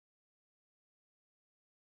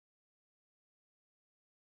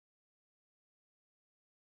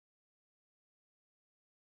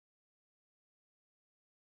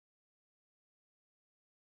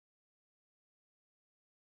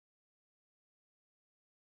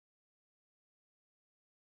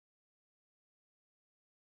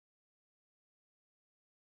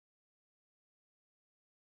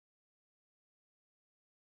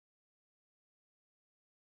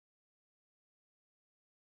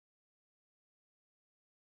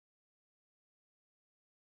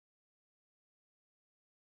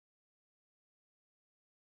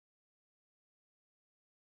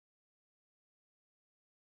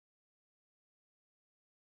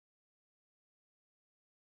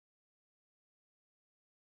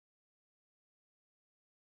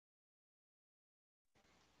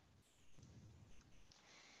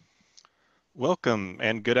Welcome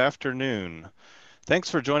and good afternoon. Thanks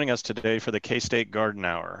for joining us today for the K-State Garden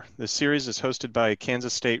Hour. This series is hosted by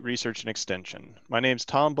Kansas State Research and Extension. My name's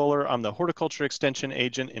Tom Buller. I'm the Horticulture Extension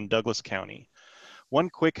Agent in Douglas County. One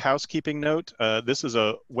quick housekeeping note, this is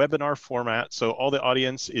a webinar format, so all the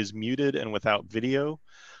audience is muted and without video.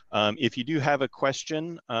 If you do have a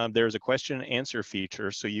question, there's a question and answer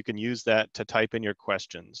feature, so you can use that to type in your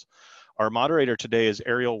questions. Our moderator today is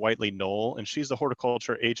Ariel Whiteley-Knoll, and she's the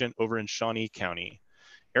horticulture agent over in Shawnee County.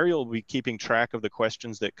 Ariel will be keeping track of the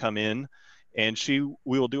questions that come in, and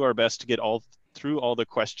we will do our best to get through all the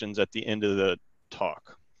questions at the end of the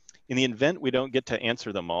talk. In the event we don't get to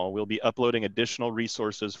answer them all, we'll be uploading additional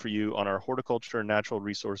resources for you on our Horticulture and Natural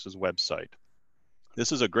Resources website.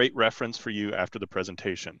 This is a great reference for you after the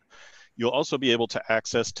presentation. You'll also be able to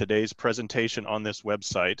access today's presentation on this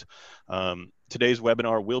website. Today's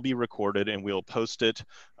webinar will be recorded and we'll post it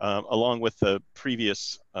along with the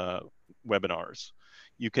previous webinars.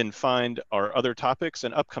 You can find our other topics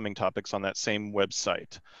and upcoming topics on that same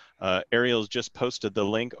website. Ariel's just posted the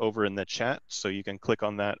link over in the chat, so you can click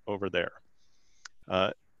on that over there.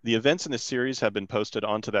 The events in this series have been posted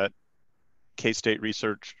onto that K-State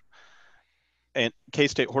Research and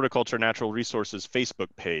K-State Horticulture Natural Resources Facebook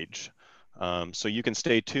page. So you can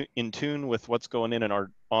stay in tune with what's going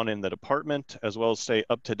on in the department, as well as stay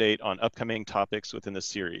up to date on upcoming topics within the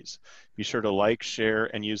series. Be sure to like, share,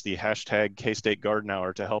 and use the hashtag K-State Garden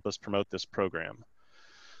Hour to help us promote this program.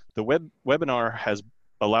 The webinar has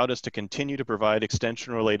allowed us to continue to provide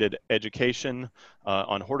extension-related education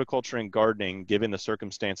on horticulture and gardening, given the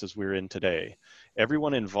circumstances we're in today.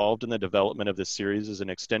 Everyone involved in the development of this series is an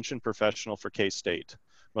extension professional for K-State.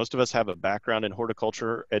 Most of us have a background in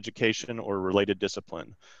horticulture, education, or related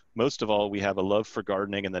discipline. Most of all, we have a love for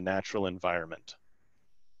gardening and the natural environment.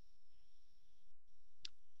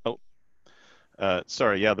 Oh,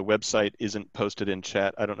 sorry, yeah, the website isn't posted in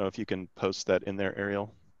chat. I don't know if you can post that in there,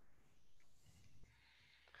 Ariel.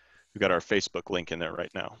 We've got our Facebook link in there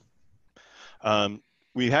right now.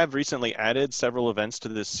 We have recently added several events to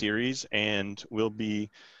this series, and we'll be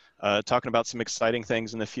talking about some exciting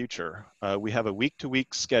things in the future. We have a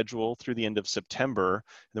week-to-week schedule through the end of September, and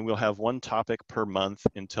then we'll have one topic per month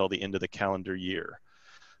until the end of the calendar year.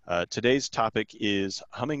 Today's topic is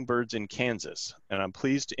hummingbirds in Kansas, and I'm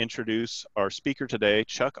pleased to introduce our speaker today,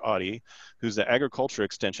 Chuck Audie, who's the Agriculture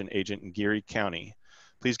Extension Agent in Geary County.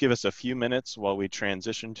 Please give us a few minutes while we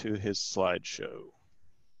transition to his slideshow.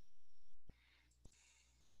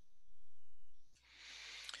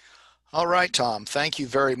 All right, Tom, thank you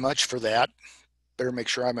very much for that. Better make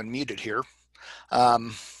sure I'm unmuted here. Yeah,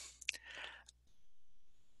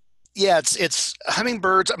 it's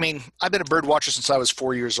hummingbirds. I mean, I've been a bird watcher since I was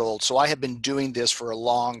 4 years old, so I have been doing this for a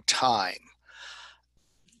long time.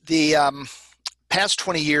 The past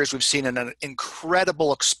 20 years, we've seen an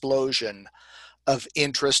incredible explosion of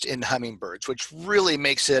interest in hummingbirds, which really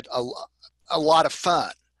makes it a lot of fun.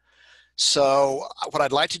 So what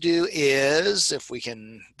I'd like to do is, if we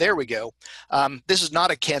can, there we go. This is not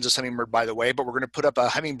a Kansas hummingbird, by the way, but we're going to put up a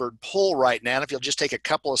hummingbird poll right now. And if you'll just take a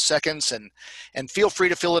couple of seconds and feel free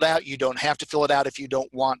to fill it out. You don't have to fill it out if you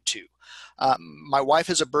don't want to. My wife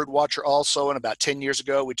is a bird watcher also, and about 10 years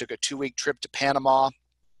ago, we took a 2-week trip to Panama,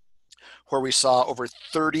 where we saw over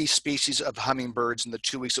 30 species of hummingbirds in the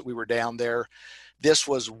 2 weeks that we were down there. This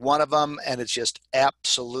was one of them, and it's just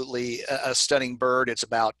absolutely a stunning bird. It's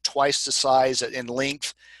about twice the size in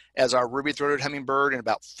length as our ruby-throated hummingbird and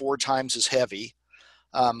about 4 times as heavy.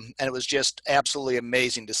 And it was just absolutely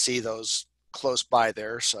amazing to see those close by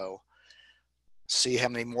there. So see how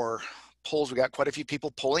many more polls. We got quite a few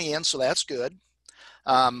people pulling in, so that's good.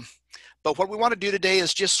 But what we want to do today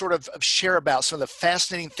is just sort of share about some of the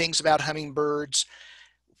fascinating things about hummingbirds,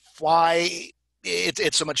 why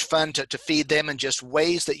it's so much fun to feed them, and just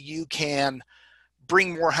ways that you can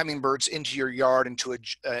bring more hummingbirds into your yard and to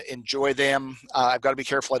enjoy them. I've got to be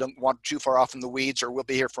careful I don't want too far off in the weeds, or we'll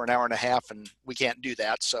be here for an hour and a half and we can't do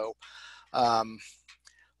that. So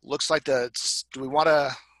looks like do we want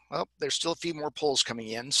to, well, there's still a few more polls coming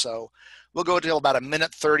in, so we'll go until about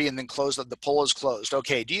 1:30 and then close. The poll is closed.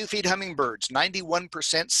 Okay, do you feed hummingbirds?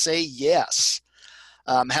 91% say yes.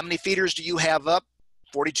 How many feeders do you have up?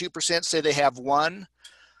 42% say they have 1.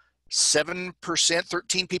 7%,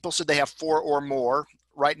 13 people said they have 4 or more.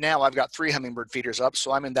 Right now, I've got 3 hummingbird feeders up,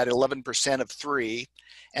 so I'm in that 11% of 3.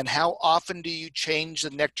 And how often do you change the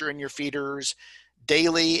nectar in your feeders?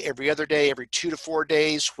 Daily, every other day, every 2 to 4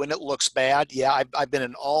 days, when it looks bad? Yeah, I've been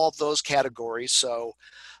in all of those categories, so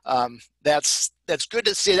that's good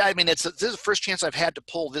to see. I mean, this is the first chance I've had to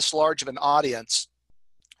pull this large of an audience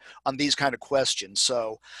on these kind of questions.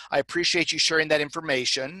 So I appreciate you sharing that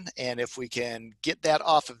information. And if we can get that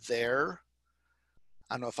off of there,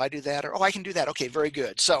 I don't know if I do that or, oh, I can do that. Okay, very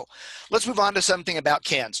good. So let's move on to something about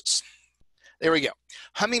Kansas. There we go.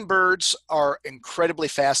 Hummingbirds are incredibly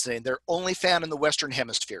fascinating. They're only found in the Western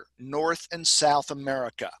Hemisphere, North and South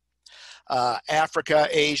America. Africa,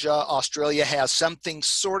 Asia, Australia has something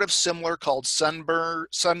sort of similar called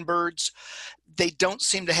sunbirds. They don't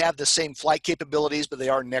seem to have the same flight capabilities, but they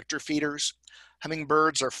are nectar feeders.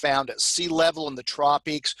 Hummingbirds are found at sea level in the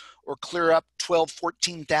tropics or clear up 12,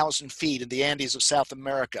 14,000 feet in the Andes of South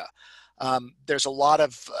America. There's a lot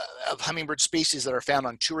of hummingbird species that are found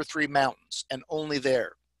on 2 or 3 mountains and only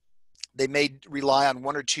there. They may rely on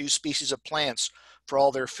 1 or 2 species of plants for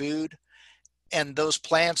all their food, and those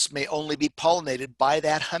plants may only be pollinated by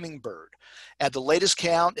that hummingbird. At the latest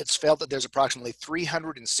count, it's felt that there's approximately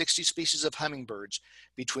 360 species of hummingbirds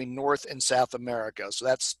between North and South America, so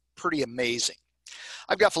that's pretty amazing.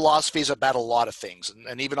 I've got philosophies about a lot of things,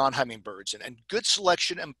 and even on hummingbirds. And good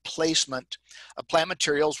selection and placement of plant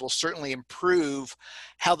materials will certainly improve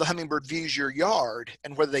how the hummingbird views your yard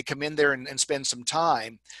and whether they come in there and spend some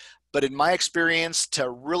time. But in my experience, to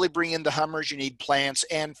really bring in the hummers, you need plants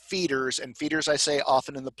and feeders I say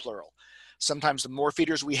often in the plural. Sometimes the more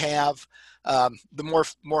feeders we have, the more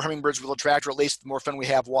hummingbirds we'll attract, or at least the more fun we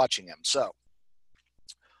have watching them. So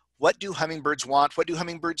what do hummingbirds want? What do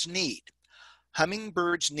hummingbirds need?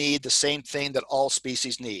 Hummingbirds need the same thing that all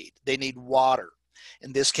species need. They need water.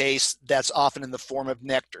 In this case, that's often in the form of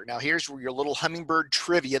nectar. Now here's where your little hummingbird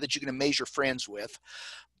trivia that you can amaze your friends with.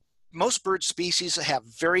 Most bird species have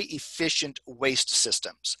very efficient waste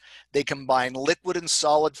systems. They combine liquid and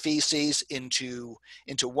solid feces into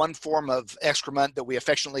one form of excrement that we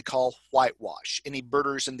affectionately call whitewash. Any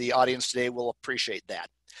birders in the audience today will appreciate that.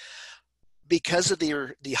 Because of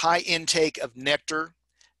the high intake of nectar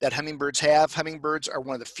that hummingbirds have, hummingbirds are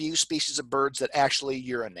one of the few species of birds that actually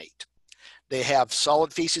urinate. They have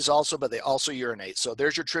solid feces also, but they also urinate. So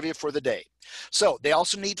there's your trivia for the day. So they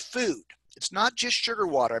also need food. It's not just sugar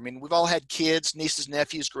water. I mean, we've all had kids, nieces,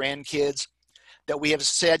 nephews, grandkids that we have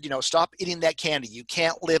said, stop eating that candy. You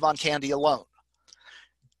can't live on candy alone.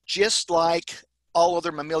 Just like all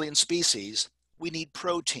other mammalian species, we need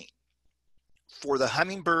protein. For the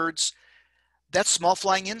hummingbirds, that's small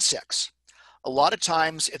flying insects. A lot of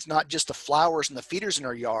times it's not just the flowers and the feeders in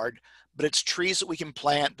our yard, but it's trees that we can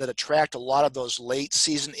plant that attract a lot of those late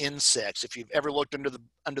season insects. If you've ever looked under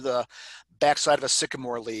the backside of a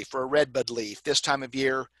sycamore leaf or a redbud leaf this time of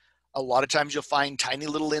year, a lot of times you'll find tiny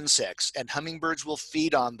little insects, and hummingbirds will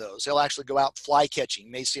feed on those. They'll actually go out fly catching.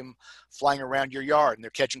 You may see them flying around your yard, and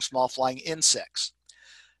they're catching small flying insects.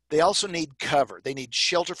 They also need cover. They need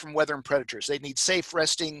shelter from weather and predators. They need safe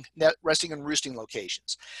resting and roosting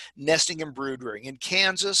locations, nesting and brood rearing. In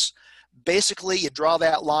Kansas, basically you draw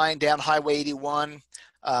that line down Highway 81,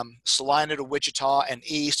 Salina to Wichita and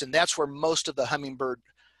east, and that's where most of the hummingbird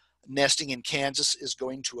nesting in Kansas is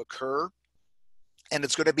going to occur. And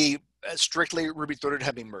it's going to be strictly ruby-throated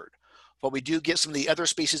hummingbird. While we do get some of the other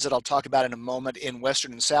species that I'll talk about in a moment in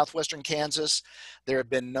western and southwestern Kansas, there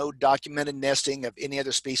have been no documented nesting of any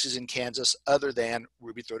other species in Kansas other than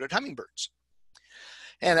ruby-throated hummingbirds.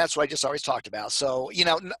 And that's what I just always talked about. So,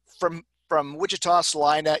 from Wichita,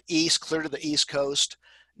 Salina, east, clear to the East Coast,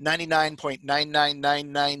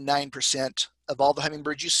 99.99999% of all the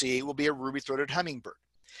hummingbirds you see will be a ruby-throated hummingbird.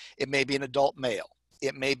 It may be an adult male.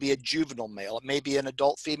 It may be a juvenile male. It may be an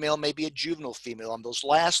adult female, maybe a juvenile female. And those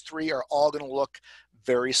last 3 are all going to look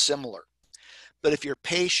very similar. But if you're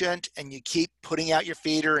patient and you keep putting out your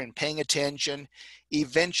feeder and paying attention,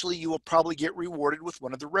 eventually you will probably get rewarded with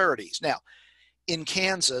one of the rarities. Now, in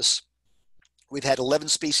Kansas, we've had 11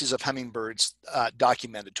 species of hummingbirds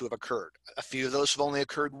documented to have occurred. A few of those have only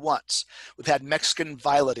occurred once. We've had Mexican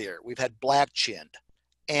violet ear. We've had black-chinned,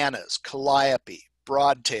 Annas, calliope,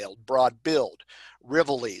 broad-tailed, broad-billed,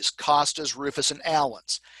 Rivoles, Costas, Rufus, and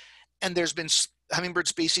Allens. And there's been hummingbird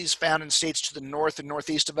species found in states to the north and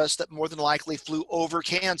northeast of us that more than likely flew over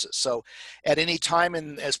Kansas. So at any time,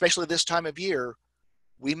 and especially this time of year,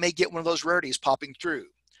 we may get one of those rarities popping through.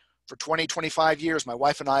 For 20, 25 years, my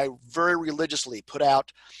wife and I very religiously put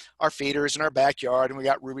out our feeders in our backyard, and we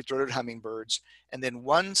got ruby-throated hummingbirds. And then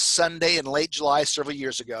one Sunday in late July several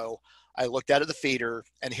years ago, I looked out at the feeder,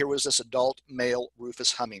 and here was this adult male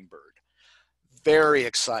Rufus hummingbird. Very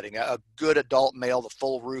exciting, a good adult male, the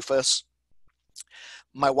full Rufus.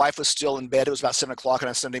 My wife was still in bed. It was about 7 o'clock on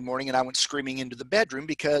a Sunday morning, and I went screaming into the bedroom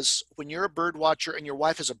because when you're a bird watcher and your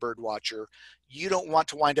wife is a bird watcher, you don't want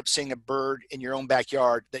to wind up seeing a bird in your own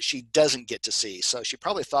backyard that she doesn't get to see. So she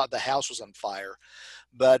probably thought the house was on fire.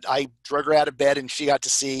 but I drug her out of bed and she got to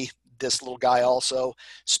see this little guy also.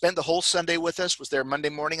 Spent the whole Sunday with us, was there Monday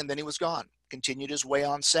morning, and then he was gone. Continued his way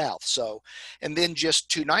on south. So, and then just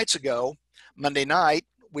 2 nights ago, Monday night,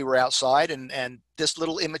 we were outside and this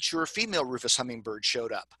little immature female rufous hummingbird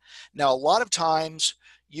showed up. Now, a lot of times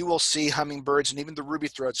you will see hummingbirds and even the ruby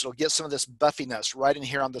throats, it'll get some of this buffiness right in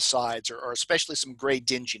here on the sides, or especially some gray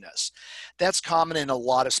dinginess. That's common in a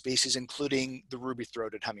lot of species, including the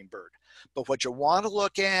ruby-throated hummingbird. But what you want to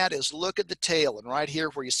look at is look at the tail, and right here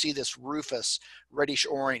where you see this rufous, reddish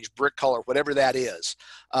orange, brick color, whatever that is,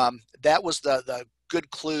 that was the good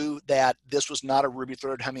clue that this was not a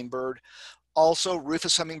ruby-throated hummingbird. Also,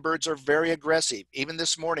 rufous hummingbirds are very aggressive. Even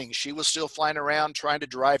this morning, she was still flying around trying to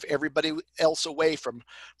drive everybody else away from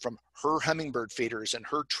her hummingbird feeders and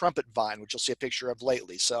her trumpet vine, which you'll see a picture of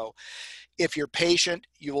lately. So if you're patient,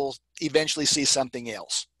 you will eventually see something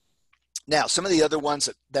else. Now, some of the other ones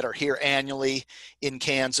that are here annually in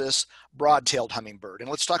Kansas, broad-tailed hummingbird. And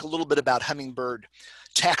let's talk a little bit about hummingbird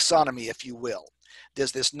taxonomy, if you will.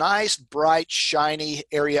 There's this nice, bright, shiny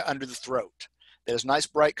area under the throat that is nice,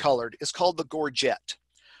 bright colored. It's called the gorget.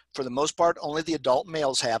 For the most part, only the adult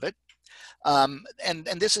males have it. And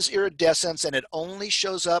this is iridescence, and it only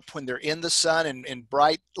shows up when they're in the sun and in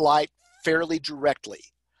bright light fairly directly.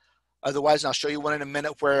 Otherwise, and I'll show you one in a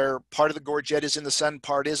minute where part of the gorget is in the sun,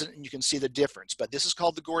 part isn't, and you can see the difference. But this is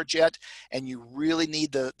called the gorget, and you really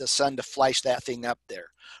need the sun to flash that thing up there.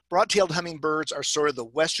 Broad-tailed hummingbirds are sort of the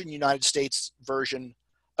western United States version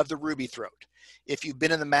of the ruby throat. If you've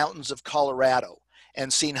been in the mountains of Colorado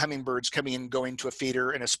and seen hummingbirds coming and going to a feeder,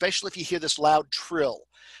 and especially if you hear this loud trill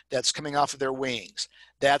that's coming off of their wings,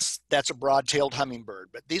 that's a broad-tailed hummingbird.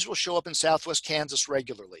 But these will show up in southwest Kansas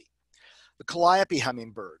regularly. The calliope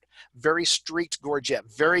hummingbird, very streaked gorget,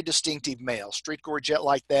 very distinctive male, streaked gorget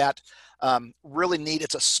like that. Really neat.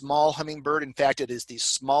 It's a small hummingbird. In fact, it is the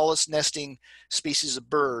smallest nesting species of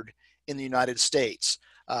bird in the United States.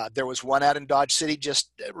 There was one out in Dodge City just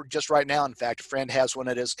right now. In fact, a friend has one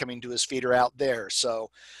that is coming to his feeder out there. So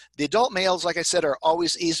the adult males, like I said, are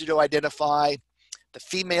always easy to identify. The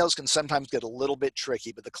females can sometimes get a little bit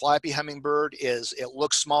tricky, but the calliope hummingbird it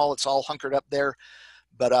looks small. It's all hunkered up there.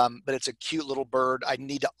 But it's a cute little bird. I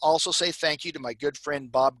need to also say thank you to my good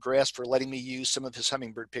friend Bob Gress for letting me use some of his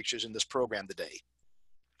hummingbird pictures in this program today.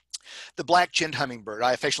 The black-chinned hummingbird,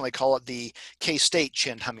 I affectionately call it the K-State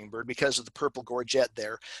chinned hummingbird because of the purple gorget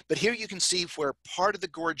there. But here you can see where part of the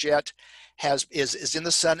gorget is in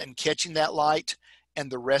the sun and catching that light,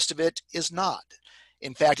 and the rest of it is not.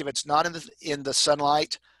 In fact, if it's not in the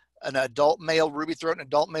sunlight, an adult male ruby throat and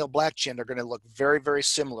adult male black chin are going to look very, very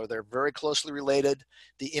similar. They're very closely related.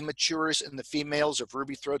 The immatures and the females of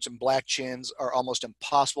ruby throats and black chins are almost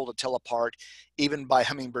impossible to tell apart, even by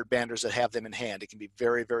hummingbird banders that have them in hand. It can be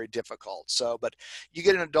very, very difficult. So, but you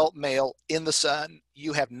get an adult male in the sun,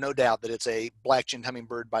 you have no doubt that it's a black chin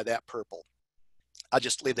hummingbird by that purple. I'll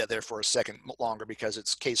just leave that there for a second longer because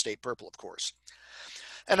it's K-State purple, of course.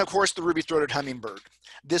 And of course, the ruby-throated hummingbird.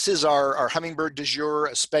 This is our hummingbird du jour,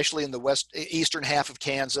 especially in the eastern half of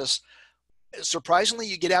Kansas. Surprisingly,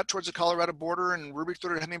 you get out towards the Colorado border and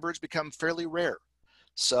ruby-throated hummingbirds become fairly rare.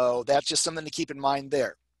 So that's just something to keep in mind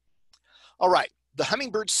there. All right, the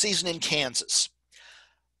hummingbird season in Kansas.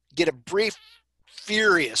 Get a brief,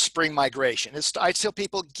 furious spring migration. I tell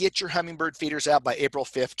people, get your hummingbird feeders out by April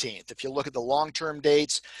 15th. If you look at the long-term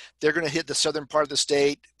dates, they're going to hit the southern part of the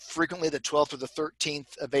state, frequently the 12th or the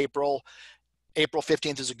 13th of April. April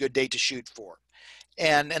 15th is a good date to shoot for.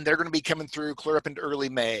 And they're going to be coming through clear up into early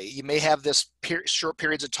May. You may have this short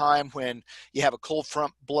periods of time when you have a cold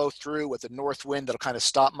front blow through with a north wind that'll kind of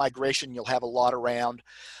stop migration. You'll have a lot around.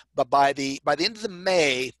 But by the end of the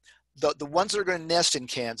May, the ones that are going to nest in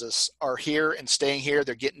Kansas are here and staying here.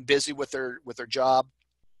 They're getting busy with their job.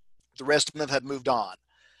 The rest of them have moved on.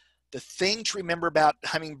 The thing to remember about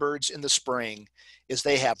hummingbirds in the spring is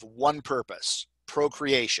they have one purpose: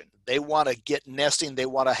 procreation. They want to get nesting. They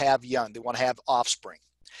want to have young. They want to have offspring.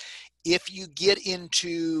 If you get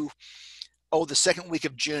into, the second week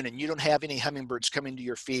of June and you don't have any hummingbirds coming to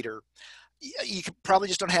your feeder, you probably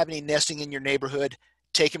just don't have any nesting in your neighborhood.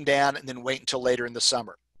 Take them down and then wait until later in the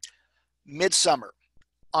summer. Midsummer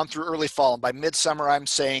on through early fall, and by midsummer I'm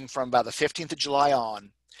saying from about the 15th of July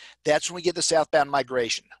on, that's when we get the southbound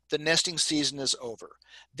migration. The nesting season is over.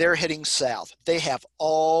 They're heading south. They have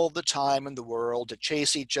all the time in the world to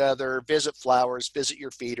chase each other, visit flowers, visit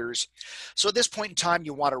your feeders. So at this point in time,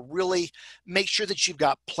 you want to really make sure that you've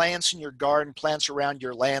got plants in your garden, plants around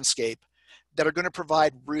your landscape that are going to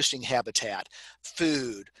provide roosting habitat,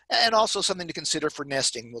 food, and also something to consider for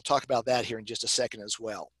nesting. We'll talk about that here in just a second as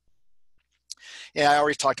well. Yeah, I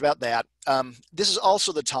already talked about that. This is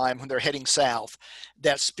also the time when they're heading south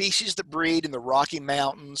that species that breed in the Rocky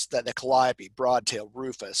Mountains, the calliope, broadtail,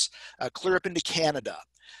 rufous, clear up into Canada,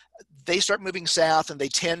 they start moving south and they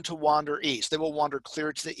tend to wander east. They will wander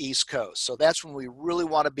clear to the east coast. So that's when we really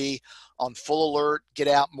want to be on full alert, get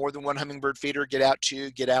out more than one hummingbird feeder, get out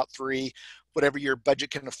two, get out three, whatever your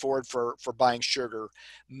budget can afford for buying sugar.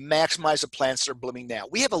 Maximize the plants that are blooming now.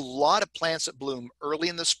 We have a lot of plants that bloom early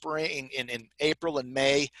in the spring, in April and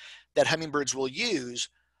May, that hummingbirds will use,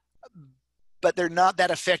 but they're not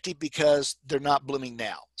that effective because they're not blooming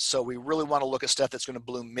now. So we really want to look at stuff that's going to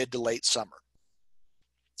bloom mid to late summer.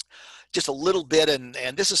 Just a little bit, and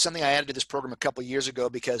this is something I added to this program a couple of years ago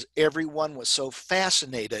because everyone was so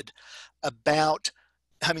fascinated about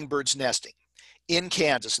hummingbirds nesting in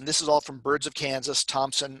Kansas. And this is all from Birds of Kansas,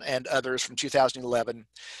 Thompson and others from 2011.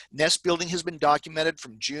 Nest building has been documented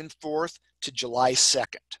from June 4th to July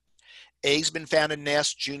 2nd. Eggs been found in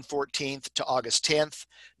nests June 14th to August 10th.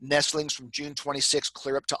 Nestlings from June 26th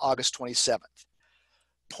clear up to August 27th.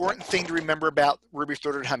 Important thing to remember about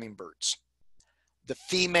ruby-throated hummingbirds. The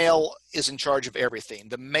female is in charge of everything.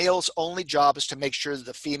 The male's only job is to make sure that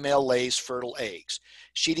the female lays fertile eggs.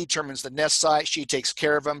 She determines the nest site. She takes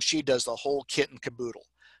care of them. She does the whole kit and caboodle.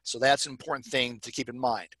 So that's an important thing to keep in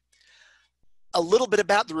mind. A little bit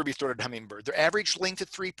about the ruby-throated hummingbird. Their average length is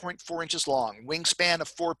 3.4 inches long, wingspan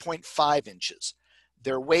of 4.5 inches.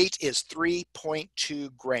 Their weight is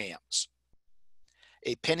 3.2 grams.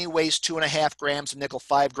 A penny weighs 2.5 grams, a nickel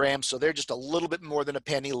 5 grams, so they're just a little bit more than a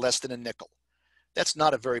penny, less than a nickel. That's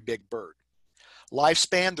not a very big bird.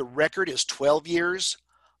 Lifespan, the record is 12 years.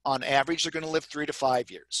 On average, they're going to live 3 to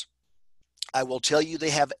 5 years. I will tell you they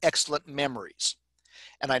have excellent memories.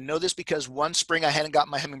 And I know this because one spring I hadn't got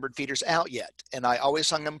my hummingbird feeders out yet. And I always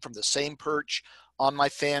hung them from the same perch on my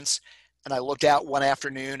fence. And I looked out one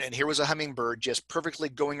afternoon and here was a hummingbird just perfectly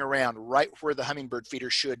going around right where the hummingbird feeder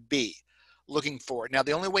should be, looking for it. Now,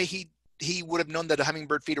 the only way he would have known that a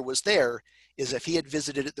hummingbird feeder was there is if he had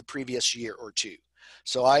visited it the previous year or two.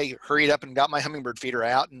 So I hurried up and got my hummingbird feeder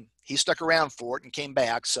out and he stuck around for it and came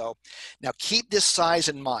back. So now keep this size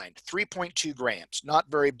in mind, 3.2 grams,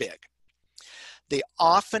 not very big. They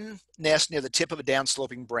often nest near the tip of a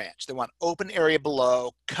downsloping branch. They want open area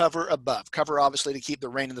below, cover above. Cover obviously to keep the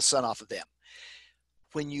rain and the sun off of them.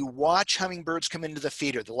 When you watch hummingbirds come into the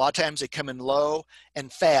feeder, a lot of times they come in low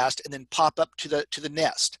and fast and then pop up to the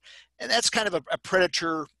nest. And that's kind of a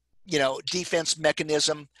predator, defense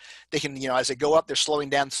mechanism. They can, as they go up, they're slowing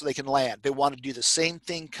down so they can land. They want to do the same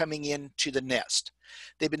thing coming into the nest.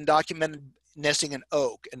 They've been documented nesting in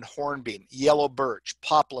oak and hornbeam, yellow birch,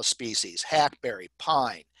 poplar species, hackberry,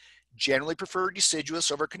 pine, generally prefer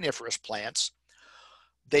deciduous over coniferous plants.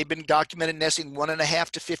 They've been documented nesting 1.5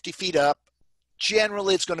 to 50 feet up.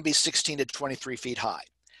 Generally, it's going to be 16 to 23 feet high.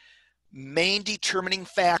 Main determining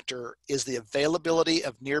factor is the availability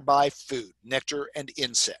of nearby food, nectar, and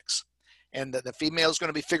insects. And the female is going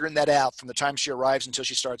to be figuring that out from the time she arrives until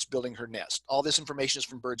she starts building her nest. All this information is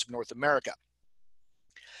from Birds of North America.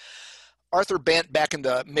 Arthur Bent, back in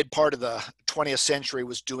the mid part of the 20th century,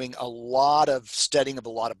 was doing a lot of studying of a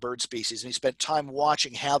lot of bird species, and he spent time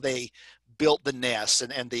watching how they built the nests.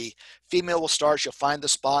 And the female will start, she'll find the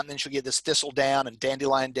spot, and then she'll get this thistle down and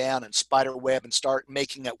dandelion down and spider web and start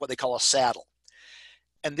making what they call a saddle.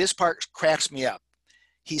 And this part cracks me up.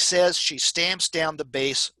 He says she stamps down the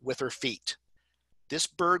base with her feet. This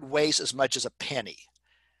bird weighs as much as a penny.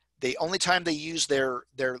 The only time they use their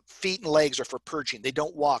feet and legs are for perching. They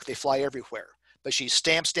don't walk, they fly everywhere. But she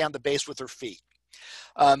stamps down the base with her feet.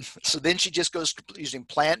 So then she just goes using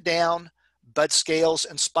plant down, bud scales,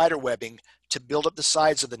 and spider webbing to build up the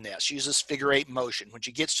sides of the nest. She uses figure-8 motion. When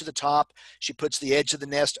she gets to the top, she puts the edge of the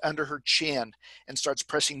nest under her chin and starts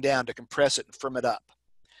pressing down to compress it and firm it up.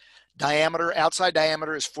 Diameter, outside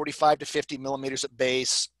diameter is 45 to 50 millimeters at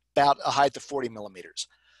base, about a height of 40 millimeters.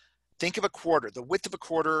 Think of a quarter. The width of a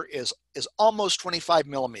quarter is almost 25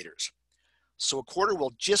 millimeters. So a quarter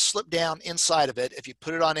will just slip down inside of it. If you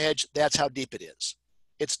put it on edge, that's how deep it is.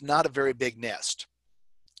 It's not a very big nest.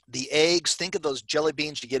 The eggs, think of those jelly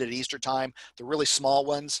beans you get at Easter time, the really small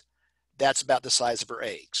ones. That's about the size of her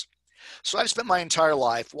eggs. So I've spent my entire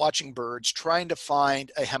life watching birds, trying to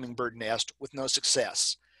find a hummingbird nest with no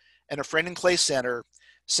success. And a friend in Clay Center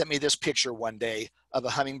sent me this picture one day of a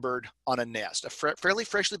hummingbird on a nest, a fairly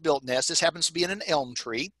freshly built nest. This happens to be in an elm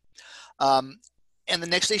tree. And the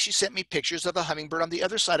next day she sent me pictures of a hummingbird on the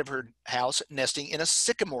other side of her house nesting in a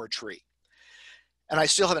sycamore tree. And I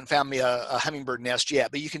still haven't found me a hummingbird nest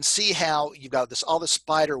yet, but you can see how you've got all the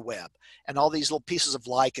spider web and all these little pieces of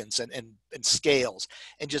lichens and scales,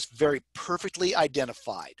 and just very perfectly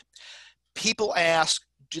identified. People ask,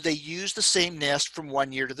 do they use the same nest from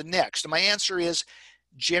one year to the next? And my answer is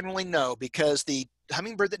generally no, because the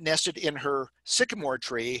hummingbird that nested in her sycamore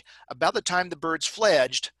tree, about the time the birds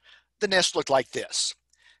fledged, the nest looked like this.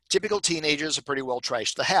 Typical teenagers have pretty well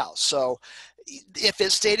trashed the house. So if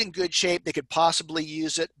it stayed in good shape, they could possibly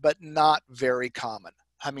use it, but not very common.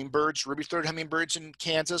 Hummingbirds, ruby-throated hummingbirds in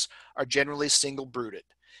Kansas are generally single brooded.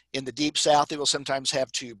 In the deep south, they will sometimes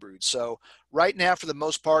have two broods. So right now, for the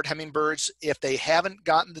most part, hummingbirds, if they haven't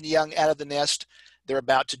gotten the young out of the nest, they're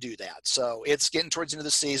about to do that. So it's getting towards the end of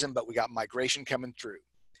the season, but we got migration coming through.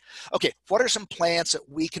 Okay, what are some plants that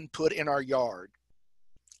we can put in our yard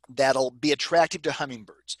that'll be attractive to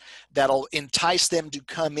hummingbirds, that'll entice them to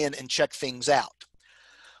come in and check things out?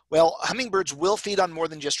 Well, hummingbirds will feed on more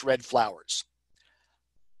than just red flowers.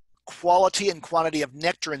 Quality and quantity of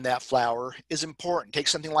nectar in that flower is important. Take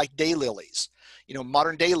something like daylilies. You know,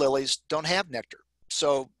 modern daylilies don't have nectar.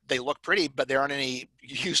 So they look pretty, but they aren't any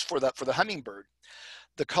use for the hummingbird.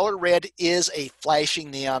 The color red is a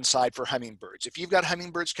flashing neon sign for hummingbirds. If you've got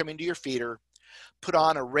hummingbirds coming to your feeder, put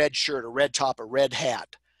on a red shirt, a red top, a red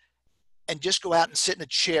hat, and just go out and sit in a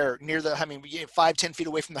chair near the hummingbird, 5-10 feet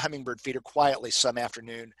away from the hummingbird feeder quietly some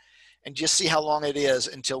afternoon, and just see how long it is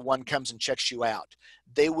until one comes and checks you out.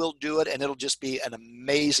 They will do it, and it'll just be an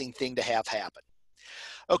amazing thing to have happen.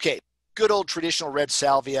 Okay, good old traditional red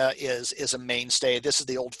salvia is a mainstay. This is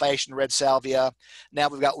the old-fashioned red salvia. Now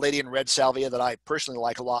we've got Lady in Red salvia that I personally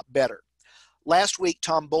like a lot better. Last week,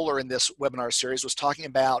 Tom Buller in this webinar series was talking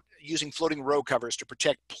about using floating row covers to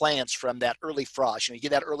protect plants from that early frost. You know, you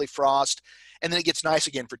get that early frost, and then it gets nice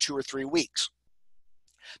again for 2 or 3 weeks.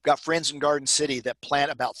 I've got friends in Garden City that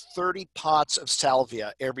plant about 30 pots of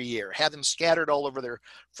salvia every year, have them scattered all over their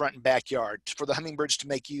front and backyard for the hummingbirds to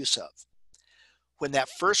make use of. When that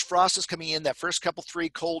first frost is coming in, that first couple 3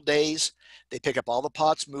 cold days, they pick up all the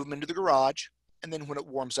pots, move them into the garage, and then when it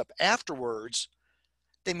warms up afterwards,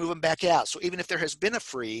 they move them back out. So even if there has been a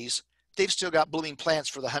freeze, they've still got blooming plants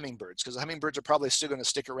for the hummingbirds, because the hummingbirds are probably still going to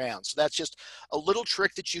stick around. So that's just a little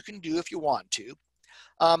trick that you can do if you want to.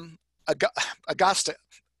 Augusta,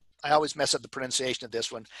 I always mess up the pronunciation of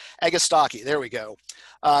this one. Agastaki, there we go.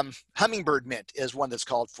 Hummingbird mint is one that's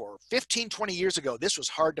called for. 15, 20 years ago, this was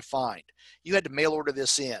hard to find. You had to mail order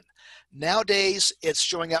this in. Nowadays, it's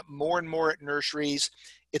showing up more and more at nurseries.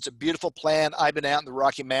 It's a beautiful plant. I've been out in the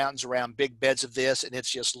Rocky Mountains around big beds of this, and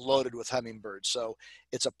it's just loaded with hummingbirds. So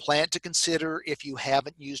it's a plant to consider if you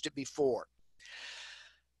haven't used it before.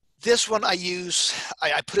 This one I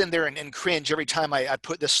put in there and cringe every time I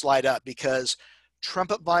put this slide up, because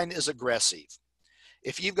trumpet vine is aggressive.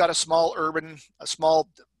 If you've got a small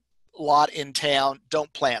lot in town,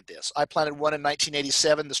 don't plant this. I planted one in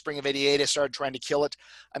 1987, the spring of 88. I started trying to kill it.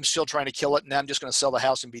 I'm still trying to kill it, and I'm just going to sell the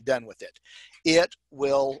house and be done with it. It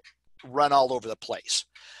will run all over the place.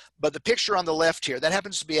 But the picture on the left here, that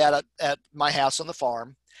happens to be at my house on the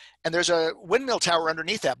farm. And there's a windmill tower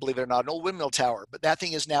underneath that, believe it or not, an old windmill tower. But that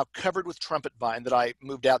thing is now covered with trumpet vine that I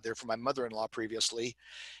moved out there for my mother-in-law previously.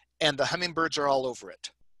 And the hummingbirds are all over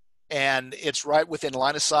it. And it's right within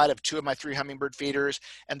line of sight of 2 of my 3 hummingbird feeders.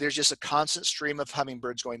 And there's just a constant stream of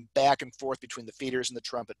hummingbirds going back and forth between the feeders and the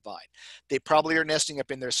trumpet vine. They probably are nesting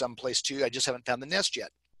up in there someplace too. I just haven't found the nest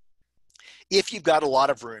yet. If you've got a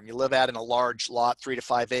lot of room, you live out in a large lot, 3 to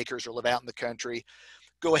 5 acres, or live out in the country,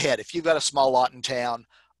 go ahead. If you've got a small lot in town,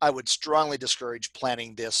 I would strongly discourage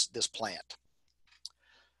planting this plant.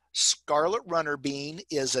 Scarlet runner bean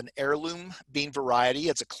is an heirloom bean variety.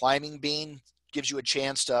 It's a climbing bean, gives you a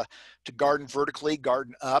chance to garden vertically,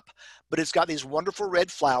 garden up, but it's got these wonderful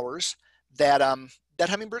red flowers that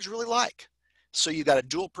hummingbirds really like. So you got a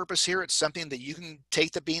dual purpose here. It's something that you can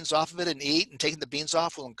take the beans off of it and eat, and taking the beans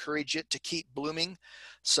off will encourage it to keep blooming.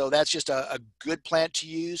 So that's just a good plant to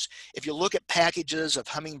use. If you look at packages of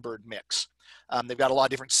hummingbird mix, they've got a lot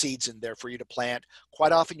of different seeds in there for you to plant.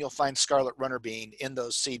 Quite often you'll find scarlet runner bean in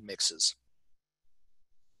those seed mixes.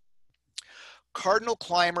 Cardinal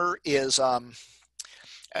climber is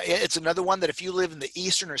it's another one that if you live in the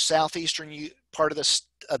eastern or southeastern part of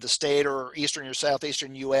the state, or eastern or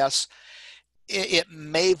southeastern U.S., it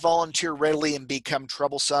may volunteer readily and become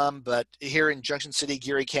troublesome, but here in Junction City,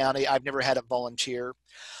 Geary County, I've never had it volunteer.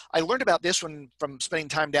 I learned about this one from spending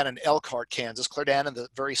time down in Elkhart, Kansas, clear down in the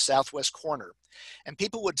very southwest corner. And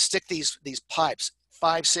people would stick these pipes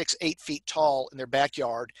 5, 6, 8 feet tall in their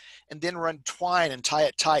backyard, and then run twine and tie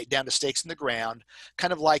it tight down to stakes in the ground,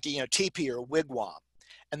 kind of like a teepee or a wigwam.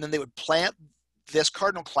 And then they would plant this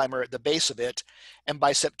cardinal climber at the base of it, and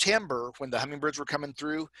by September, when the hummingbirds were coming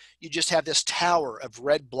through, you just have this tower of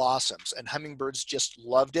red blossoms, and hummingbirds just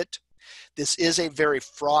loved it. This is a very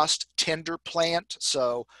frost tender plant,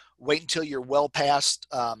 so wait until you're well past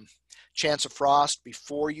chance of frost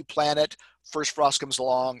before you plant it. First frost comes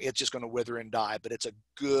along, it's just going to wither and die, but it's a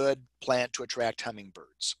good plant to attract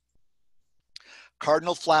hummingbirds.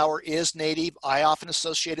 Cardinal flower is native. I often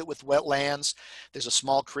associate it with wetlands. There's a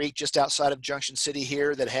small creek just outside of Junction City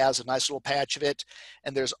here that has a nice little patch of it,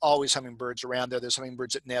 and there's always hummingbirds around there. There's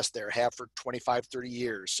hummingbirds that nest there, have for 25, 30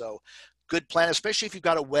 years. So good plant, especially if you've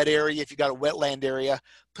got a wet area, if you've got a wetland area,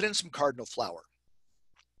 put in some cardinal flower.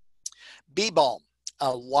 Bee balm.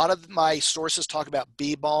 A lot of my sources talk about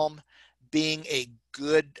bee balm being a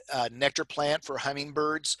good nectar plant for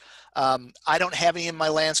hummingbirds. I don't have any in my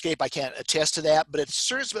landscape. I can't attest to that, but it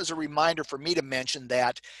serves as a reminder for me to mention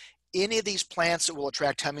that any of these plants that will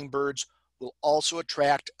attract hummingbirds will also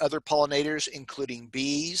attract other pollinators, including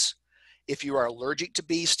bees. If you are allergic to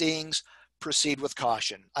bee stings, proceed with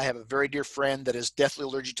caution. I have a very dear friend that is deathly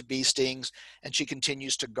allergic to bee stings, and she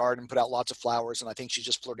continues to garden and put out lots of flowers, and I think she's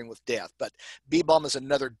just flirting with death. But bee balm is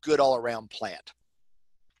another good all-around plant.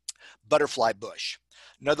 Butterfly bush,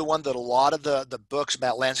 another one that a lot of the books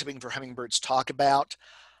about landscaping for hummingbirds talk about.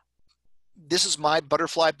 This is my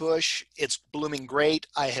butterfly bush. It's blooming great.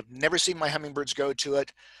 I have never seen my hummingbirds go to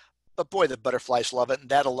it, but boy, the butterflies love it, and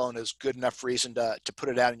that alone is good enough reason to put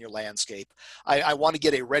it out in your landscape. I want to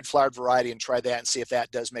get a red flowered variety and try that and see if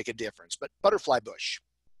that does make a difference. But butterfly bush.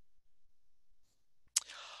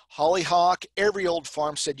 Hollyhock, every old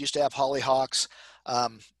farmstead used to have hollyhocks.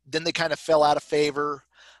 Then they kind of fell out of favor.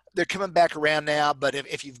 They're coming back around now, but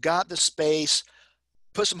if you've got the space,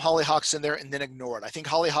 put some hollyhocks in there and then ignore it. I think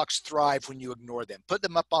hollyhocks thrive when you ignore them. Put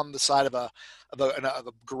them up on the side of a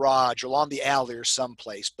garage or along the alley or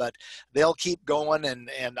someplace, but they'll keep going, and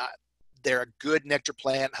they're a good nectar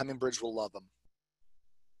plant. Hummingbirds will love them.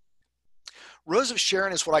 Rose of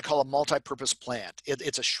Sharon is what I call a multi-purpose plant.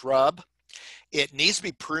 It's a shrub. It needs to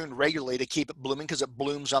be pruned regularly to keep it blooming because it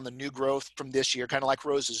blooms on the new growth from this year, kind of like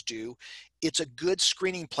roses do. It's a good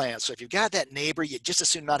screening plant. So if you've got that neighbor, you just as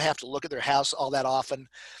soon not have to look at their house all that often.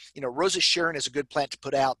 You know, Rose of Sharon is a good plant to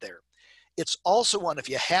put out there. It's also one, if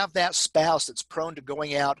you have that spouse that's prone to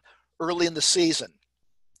going out early in the season,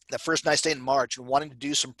 the first nice day in March, and wanting to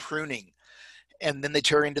do some pruning, and then they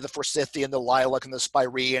tear into the forsythia and the lilac and the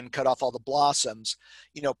spirea and cut off all the blossoms,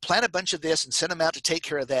 you know, plant a bunch of this and send them out to take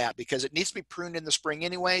care of that, because it needs to be pruned in the spring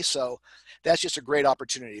anyway. So that's just a great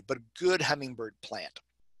opportunity, but a good hummingbird plant.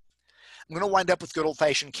 I'm going to wind up with good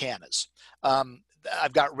old-fashioned cannas.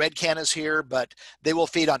 I've got red cannas here, but they will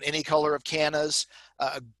feed on any color of cannas.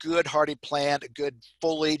 A good hardy plant, a good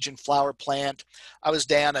foliage and flower plant. I was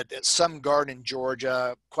down at some garden in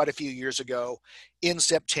Georgia quite a few years ago in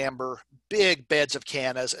September, big beds of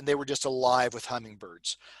cannas, and they were just alive with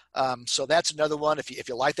hummingbirds. So that's another one. If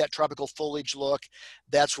you like that tropical foliage look,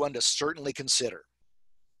 that's one to certainly consider.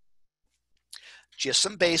 Just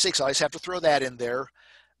some basics. I always have to throw that in there.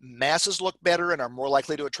 Masses look better and are more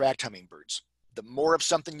likely to attract hummingbirds. The more of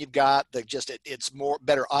something you've got, it's more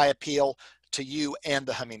better eye appeal to you and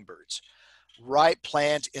the hummingbirds. Right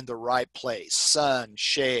plant in the right place: sun,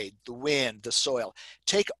 shade, the wind, the soil.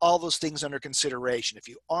 Take all those things under consideration. If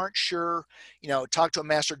you aren't sure, you know, talk to a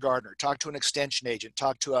master gardener, talk to an extension agent,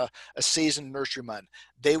 talk to a seasoned nurseryman.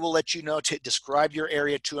 They will let you know, to describe your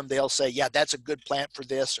area to them. They'll say, yeah, that's a good plant for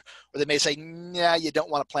this. Or they may say, yeah, you don't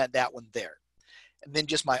want to plant that one there. And then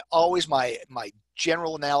just my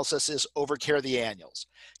general analysis is overcare the annuals.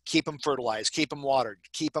 Keep them fertilized, keep them watered,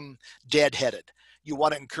 keep them deadheaded. You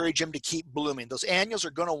want to encourage them to keep blooming. Those annuals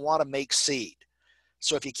are going to want to make seed.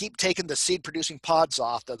 So if you keep taking the seed producing pods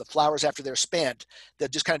off, the flowers after they're spent, they'll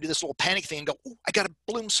just kind of do this little panic thing and go, oh, I got to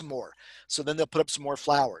bloom some more. So then they'll put up some more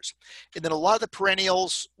flowers. And then a lot of the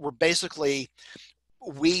perennials were basically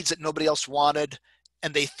weeds that nobody else wanted,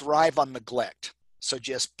 and they thrive on neglect. So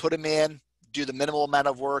just put them in, do the minimal amount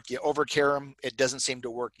of work. You overcare them, it doesn't seem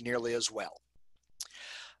to work nearly as well.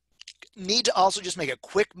 Need to also just make a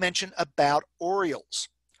quick mention about orioles.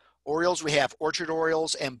 Orioles, we have orchard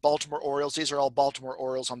orioles and Baltimore orioles. These are all Baltimore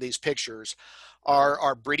orioles on these pictures.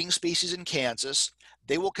 Are breeding species in Kansas.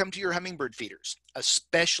 They will come to your hummingbird feeders,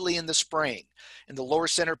 especially in the spring. In the lower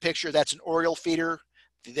center picture, that's an oriole feeder.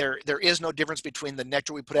 There is no difference between the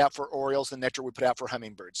nectar we put out for orioles and the nectar we put out for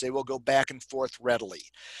hummingbirds. They will go back and forth readily.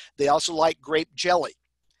 They also like grape jelly.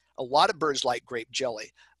 A lot of birds like grape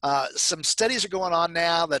jelly. Some studies are going on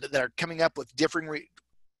now that are coming up with differing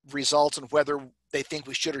results on whether they think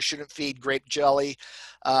we should or shouldn't feed grape jelly.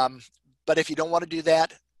 But if you don't want to do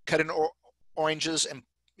that, cut in oranges and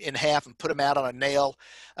in half and put them out on a nail.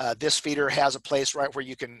 This feeder has a place right where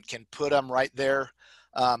you can put them right there.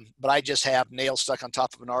 But I just have nails stuck on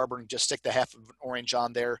top of an arbor and just stick the half of an orange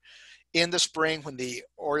on there. In the spring, when the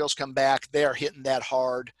orioles come back, they are hitting that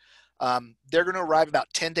hard. They're going to arrive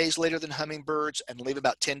about 10 days later than hummingbirds and leave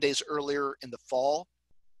about 10 days earlier in the fall.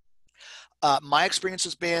 My experience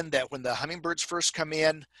has been that when the hummingbirds first come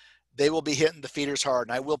in, they will be hitting the feeders hard,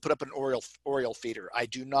 and I will put up an oriole feeder. I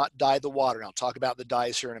do not dye the water, and I'll talk about the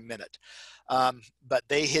dyes here in a minute. But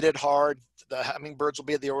they hit it hard. The hummingbirds will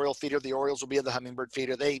be at the oriole feeder. The orioles will be at the hummingbird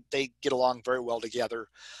feeder. They get along very well together.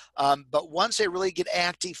 But once they really get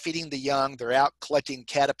active feeding the young, they're out collecting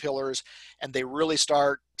caterpillars, and they really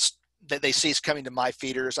start, they cease coming to my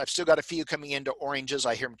feeders. I've still got a few coming into oranges.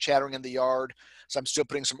 I hear them chattering in the yard, so I'm still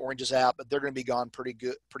putting some oranges out, but they're going to be gone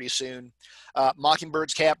pretty soon.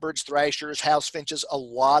 Mockingbirds, catbirds, thrashers, house finches, a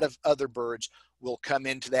lot of other birds will come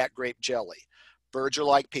into that grape jelly. Birds are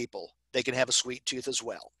like people. They can have a sweet tooth as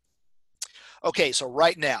well. Okay, so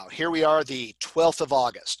right now, here we are, the 12th of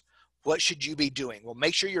August. What should you be doing? Well,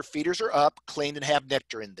 make sure your feeders are up, cleaned, and have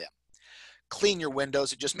nectar in them. Clean your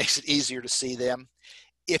windows. It just makes it easier to see them.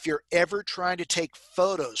 If you're ever trying to take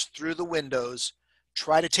photos through the windows,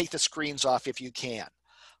 try to take the screens off if you can.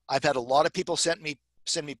 I've had a lot of people send me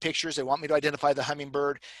pictures. They want me to identify the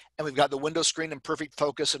hummingbird, and we've got the window screen in perfect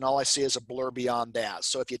focus, and all I see is a blur beyond that.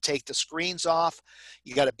 So if you take the screens off,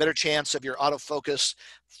 you got a better chance of your autofocus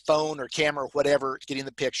phone or camera or whatever getting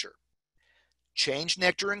the picture. Change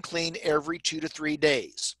nectar and clean every 2 to 3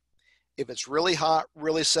 days. If it's really hot,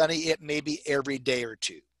 really sunny, it may be every day or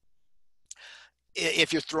two.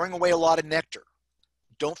 If you're throwing away a lot of nectar,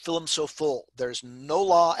 don't fill them so full. There's no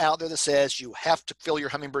law out there that says you have to fill your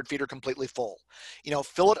hummingbird feeder completely full.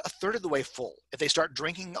 Fill it a third of the way full. If they start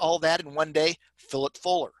drinking all that in one day, fill it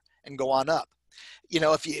fuller and go on up.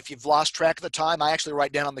 If you've lost track of the time, I actually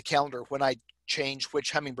write down on the calendar when I change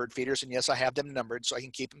which hummingbird feeders, and yes, I have them numbered so I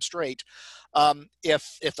can keep them straight.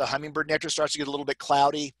 If the hummingbird nectar starts to get a little bit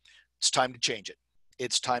cloudy, it's time to change it.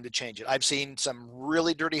 It's time to change it. I've seen some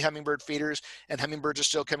really dirty hummingbird feeders, and hummingbirds are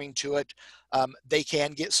still coming to it. They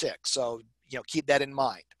can get sick, so keep that in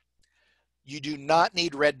mind. You do not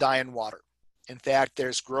need red dye in water. In fact,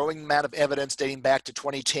 there's growing amount of evidence dating back to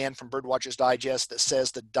 2010 from Birdwatchers Digest that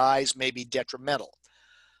says the dyes may be detrimental.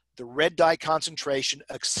 The red dye concentration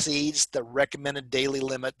exceeds the recommended daily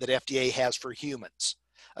limit that FDA has for humans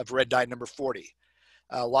of red dye number 40.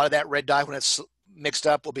 A lot of that red dye, when it's mixed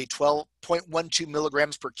up, will be 12.12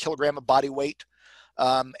 milligrams per kilogram of body weight,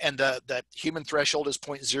 and the human threshold is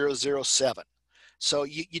 0.007. So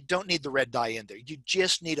you don't need the red dye in there. You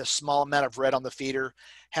just need a small amount of red on the feeder.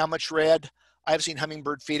 How much red? I've seen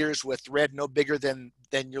hummingbird feeders with red no bigger than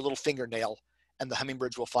your little fingernail, and the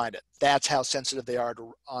hummingbirds will find it. That's how sensitive they are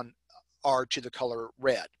to the color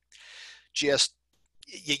red. Just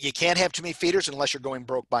you can't have too many feeders unless you're going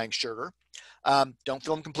broke buying sugar. Don't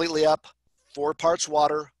fill them completely up. 4 parts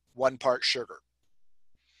water, 1 part sugar.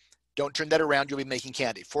 Don't turn that around, you'll be making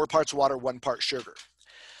candy. 4 parts water, 1 part sugar.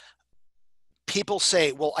 People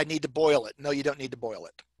say, well, I need to boil it. No, you don't need to boil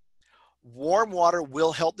it. Warm water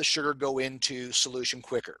will help the sugar go into solution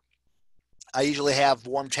quicker. I usually have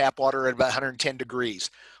warm tap water at about 110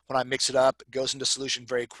 degrees. When I mix it up, it goes into solution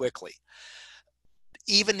very quickly.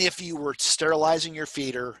 Even if you were sterilizing your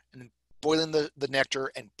feeder and boiling the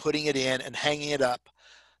nectar and putting it in and hanging it up,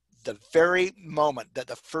 the very moment that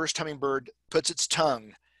the first hummingbird puts its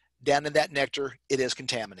tongue down in that nectar, it is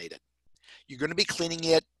contaminated. You're going to be cleaning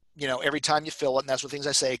it, every time you fill it, and that's what things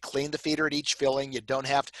I say, clean the feeder at each filling. You don't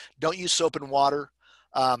use soap and water.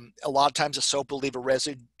 A lot of times the soap will leave a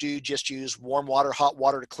residue. Just use warm water, hot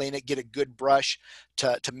water to clean it. Get a good brush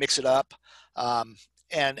to mix it up.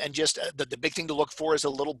 And just the big thing to look for is a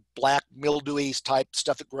little black mildewy type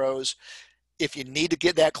stuff that grows. If you need to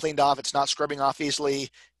get that cleaned off, it's not scrubbing off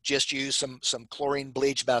easily. Just use some chlorine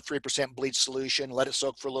bleach, about a 3% bleach solution. Let it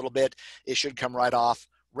soak for a little bit. It should come right off.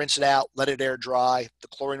 Rinse it out. Let it air dry. The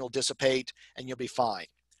chlorine will dissipate, and you'll be fine.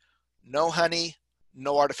 No honey,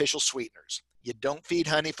 no artificial sweeteners. You don't feed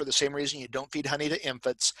honey for the same reason you don't feed honey to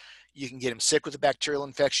infants. You can get them sick with a bacterial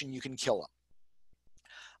infection. You can kill them.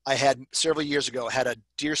 I had several years ago, had a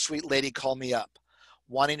dear sweet lady call me up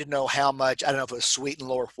wanting to know how much, I don't know if it was sweet and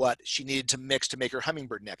low or what, she needed to mix to make her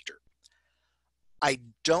hummingbird nectar. I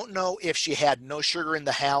don't know if she had no sugar in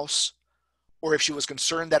the house or if she was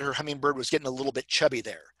concerned that her hummingbird was getting a little bit chubby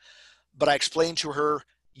there. But I explained to her,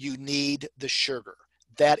 you need the sugar.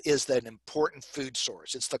 That is an important food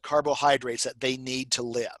source. It's the carbohydrates that they need to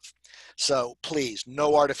live. So please,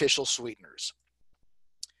 no artificial sweeteners.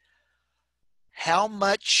 How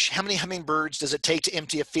many hummingbirds does it take to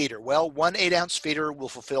empty a feeder? Well, 1 8-ounce feeder will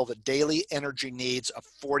fulfill the daily energy needs of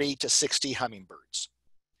 40 to 60 hummingbirds.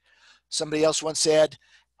 Somebody else once said,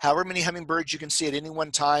 however many hummingbirds you can see at any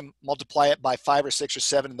one time, multiply it by 5 or 6 or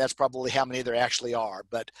 7, and that's probably how many there actually are.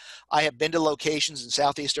 But I have been to locations in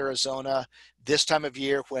southeast Arizona this time of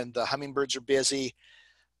year when the hummingbirds are busy.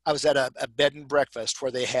 I was at a bed and breakfast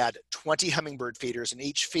where they had 20 hummingbird feeders, and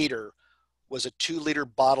each feeder was a 2-liter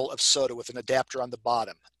bottle of soda with an adapter on the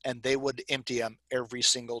bottom, and they would empty them every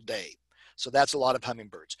single day. So that's a lot of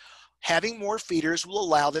hummingbirds. Having more feeders will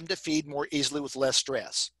allow them to feed more easily with less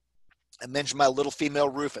stress. I mentioned my little female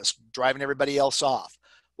rufous driving everybody else off.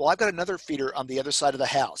 Well, I've got another feeder on the other side of the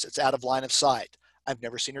house. It's out of line of sight. I've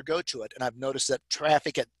never seen her go to it, and I've noticed that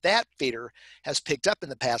traffic at that feeder has picked up in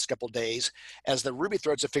the past couple of days as the ruby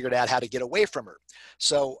throats have figured out how to get away from her.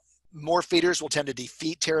 So more feeders will tend to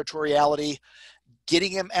defeat territoriality.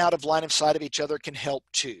 Getting them out of line of sight of each other can help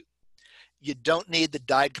too. You don't need the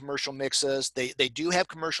dyed commercial mixes. They do have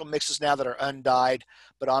commercial mixes now that are undyed,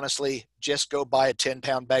 but honestly, just go buy a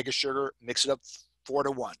 10-pound bag of sugar, mix it up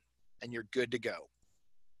 4-to-1, and you're good to go.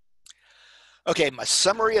 Okay, my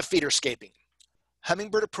summary of feederscaping.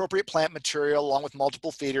 Hummingbird appropriate plant material along with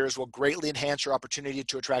multiple feeders will greatly enhance your opportunity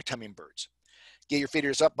to attract hummingbirds. Get your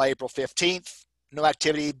feeders up by April 15th. No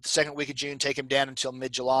activity the second week of June, take them down until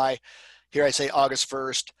mid-July. Here I say August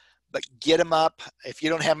 1st, but get them up. If you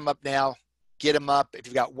don't have them up now, get them up. If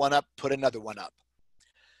you've got one up, put another one up.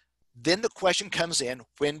 Then the question comes in,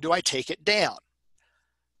 when do I take it down?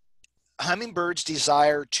 Hummingbirds'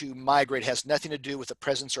 desire to migrate has nothing to do with the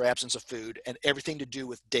presence or absence of food and everything to do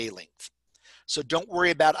with day length. So don't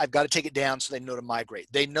worry about, I've got to take it down so they know to migrate.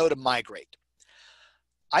 They know to migrate.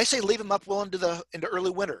 I say leave them up well into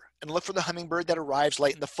early winter and look for the hummingbird that arrives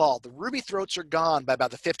late in the fall. The ruby throats are gone by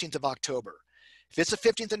about the 15th of October. If it's the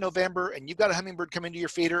 15th of November and you've got a hummingbird come into your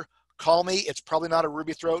feeder, call me. It's probably not a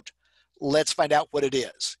ruby throat. Let's find out what it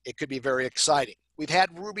is. It could be very exciting. We've had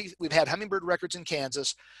hummingbird records in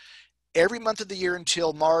Kansas every month of the year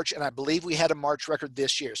until March, and I believe we had a March record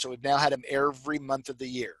this year. So we've now had them every month of the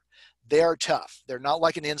year. They are tough. They're not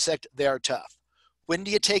like an insect. They are tough. When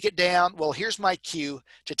do you take it down? Well, here's my cue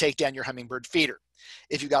to take down your hummingbird feeder.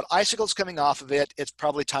 If you've got icicles coming off of it, it's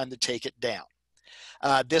probably time to take it down.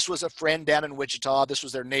 This was a friend down in Wichita. This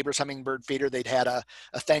was their neighbor's hummingbird feeder. They'd had a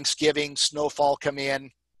Thanksgiving snowfall come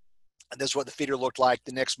in. And this is what the feeder looked like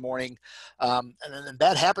the next morning. And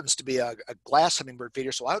that happens to be a glass hummingbird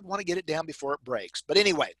feeder, so I would want to get it down before it breaks. But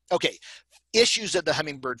anyway, okay, issues at the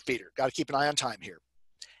hummingbird feeder. Got to keep an eye on time here.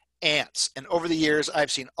 Ants. And over the years,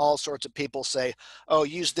 I've seen all sorts of people say, oh,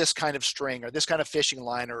 use this kind of string or this kind of fishing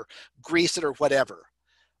line or grease it or whatever.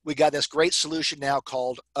 We got this great solution now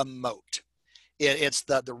called a moat. It's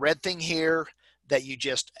the red thing here that you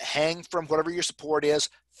just hang from whatever your support is,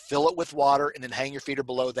 fill it with water, and then hang your feeder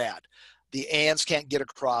below that. The ants can't get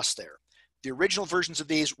across there. The original versions of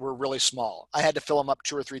these were really small. I had to fill them up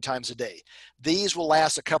 2 or 3 times a day. These will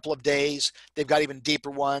last a couple of days. They've got even deeper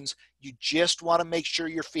ones. You just want to make sure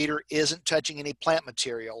your feeder isn't touching any plant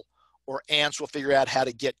material or ants will figure out how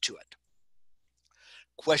to get to it.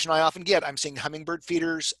 Question I often get, I'm seeing hummingbird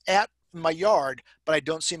feeders at my yard, but I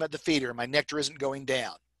don't see them at the feeder. My nectar isn't going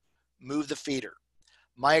down. Move the feeder.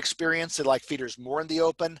 My experience, they like feeders more in the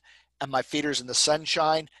open, and my feeders in the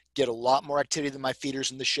sunshine get a lot more activity than my feeders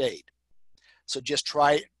in the shade. So just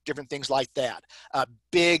try different things like that. A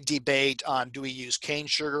big debate on do we use cane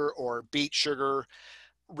sugar or beet sugar.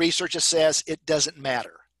 Research says it doesn't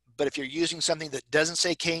matter. But if you're using something that doesn't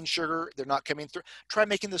say cane sugar, they're not coming through, try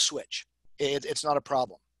making the switch. It's not a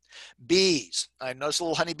problem. Bees. I noticed a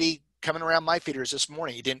little honeybee coming around my feeders this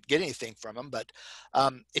morning. You didn't get anything from them, but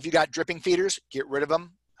if you got dripping feeders, get rid of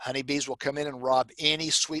them. Honeybees will come in and rob any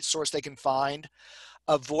sweet source they can find.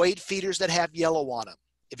 Avoid feeders that have yellow on them.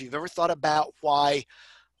 If you've ever thought about why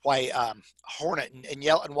hornet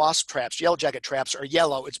and wasp traps, yellow jacket traps are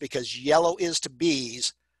yellow, it's because yellow is to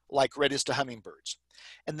bees like red is to hummingbirds.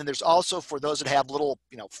 And then there's also, for those that have little,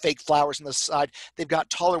 fake flowers on the side, they've got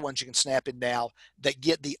taller ones you can snap in now that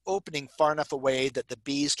get the opening far enough away that the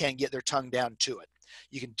bees can't get their tongue down to it.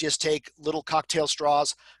 You can just take little cocktail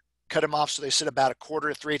straws, cut them off so they sit about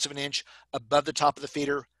 1/4 to 3/8 of an inch above the top of the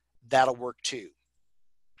feeder. That'll work too.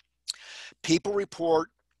 People report,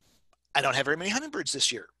 I don't have very many hummingbirds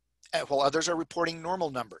this year, while others are reporting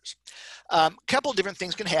normal numbers. A couple of different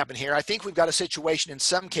things can happen here. I think we've got a situation in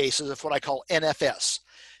some cases of what I call NFS,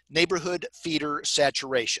 neighborhood feeder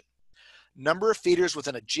saturation. Number of feeders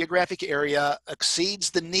within a geographic area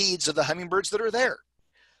exceeds the needs of the hummingbirds that are there.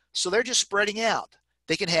 So they're just spreading out.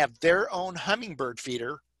 They can have their own hummingbird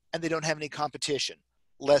feeder and they don't have any competition,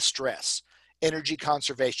 less stress, energy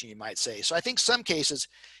conservation, you might say. So I think some cases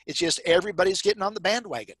it's just everybody's getting on the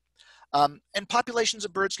bandwagon. And populations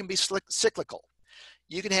of birds can be cyclical.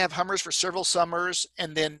 You can have hummers for several summers,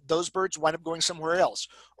 and then those birds wind up going somewhere else.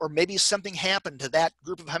 Or maybe something happened to that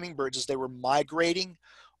group of hummingbirds as they were migrating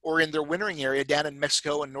or in their wintering area down in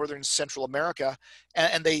Mexico and northern Central America,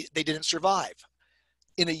 and they didn't survive.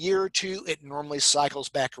 In a year or two, it normally cycles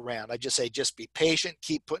back around. I just say, just be patient,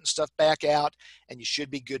 keep putting stuff back out, and you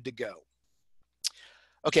should be good to go.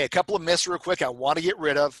 Okay, a couple of myths real quick I want to get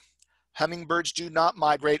rid of. Hummingbirds do not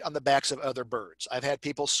migrate on the backs of other birds. I've had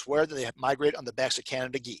people swear that they migrate on the backs of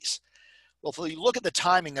Canada geese. Well, if you look at the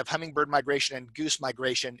timing of hummingbird migration and goose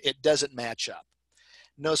migration, it doesn't match up.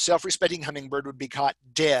 No self-respecting hummingbird would be caught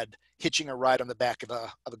dead hitching a ride on the back of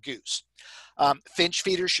a goose. Finch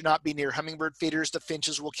feeders should not be near hummingbird feeders. The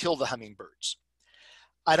finches will kill the hummingbirds.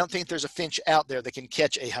 I don't think there's a finch out there that can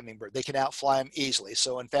catch a hummingbird. They can outfly them easily.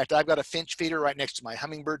 So in fact, I've got a finch feeder right next to my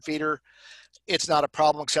hummingbird feeder. It's not a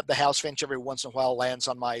problem, except the house finch every once in a while lands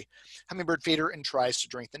on my hummingbird feeder and tries to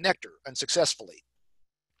drink the nectar unsuccessfully.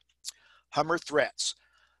 Hummer threats.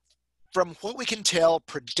 From what we can tell,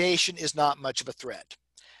 predation is not much of a threat.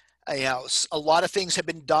 A lot of things have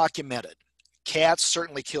been documented. Cats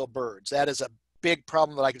certainly kill birds. That is a big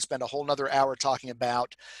problem that I could spend a whole nother hour talking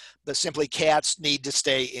about, but simply cats need to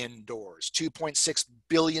stay indoors. 2.6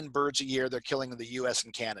 billion birds a year they're killing in the US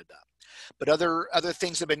and Canada. But other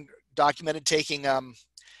things have been documented taking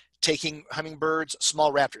hummingbirds,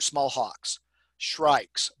 small raptors, small hawks,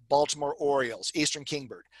 shrikes, Baltimore orioles, eastern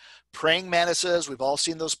kingbird. Praying mantises, we've all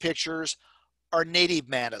seen those pictures. Our native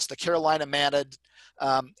mantis, the Carolina mantid,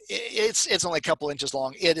 it's only a couple inches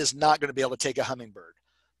long. It is not going to be able to take a hummingbird.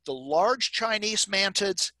 The large Chinese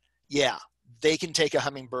mantids, yeah, they can take a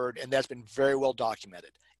hummingbird, and that's been very well documented.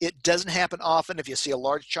 It doesn't happen often. If you see a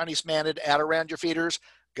large Chinese mantid out around your feeders,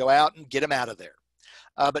 go out and get them out of there.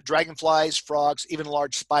 But dragonflies, frogs, even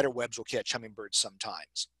large spider webs will catch hummingbirds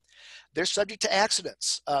sometimes. They're subject to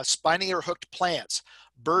accidents. Spiny or hooked plants.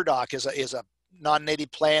 Burdock is a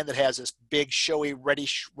non-native plant that has this big, showy,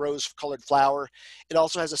 reddish, rose-colored flower. It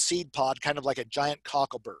also has a seed pod, kind of like a giant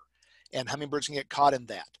cocklebur, and hummingbirds can get caught in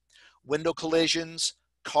that. Window collisions,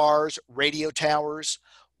 cars, radio towers.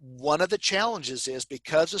 One of the challenges is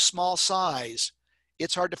because of small size,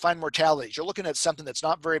 it's hard to find mortalities. You're looking at something that's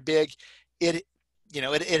not very big. It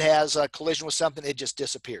has a collision with something, it just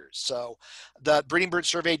disappears. So the breeding bird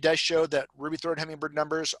survey does show that ruby-throated hummingbird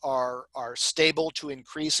numbers are stable to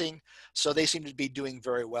increasing. So they seem to be doing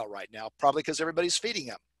very well right now, probably because everybody's feeding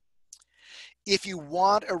them. If you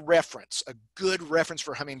want a reference, a good reference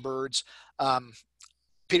for hummingbirds,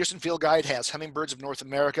 Peterson Field Guide has Hummingbirds of North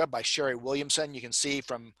America by Sherry Williamson. You can see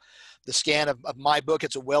from the scan of my book,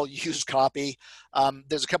 it's a well-used copy.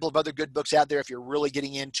 There's a couple of other good books out there. If you're really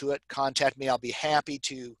getting into it, contact me. I'll be happy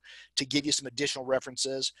to give you some additional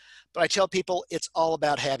references. But I tell people it's all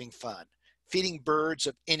about having fun. Feeding birds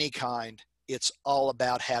of any kind, it's all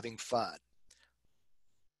about having fun.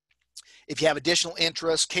 If you have additional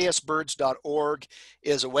interest, ksbirds.org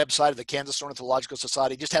is a website of the Kansas Ornithological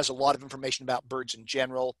Society. It just has a lot of information about birds in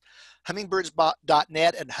general.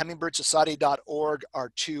 Hummingbirds.net and hummingbirdssociety.org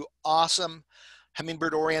are two awesome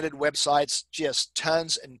hummingbird-oriented websites, just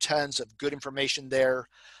tons and tons of good information there.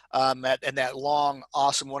 And that long,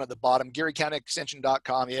 awesome one at the bottom,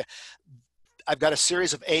 GaryCountyExtension.com. Yeah, I've got a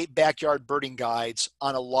series of 8 backyard birding guides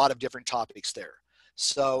on a lot of different topics there.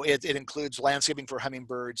 So it includes landscaping for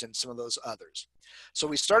hummingbirds and some of those others. So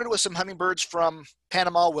we started with some hummingbirds from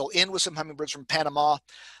Panama. We'll end with some hummingbirds from Panama.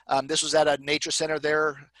 This was at a nature center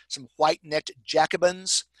there, some white-necked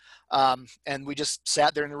Jacobins. And we just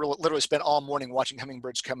sat there and literally spent all morning watching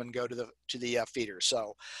hummingbirds come and go to the feeder.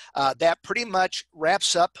 So that pretty much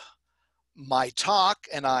wraps up my talk,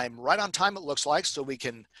 and I'm right on time, it looks like, so we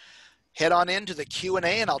can head on into the Q&A,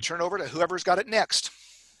 and I'll turn over to whoever's got it next.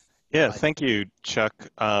 Yeah, thank you, Chuck.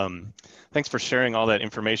 Thanks for sharing all that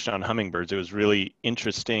information on hummingbirds. It was really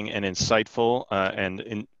interesting and insightful,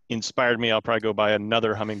 and inspired me. I'll probably go buy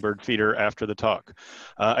another hummingbird feeder after the talk.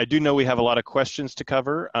 I do know we have a lot of questions to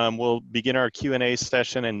cover. We'll begin our Q&A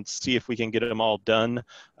session and see if we can get them all done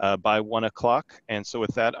by 1 o'clock. And so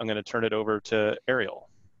with that, I'm going to turn it over to Ariel.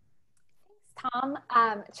 Thanks,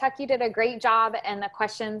 Tom. Chuck, you did a great job, and the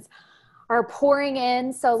questions are pouring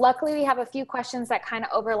in. So luckily we have a few questions that kind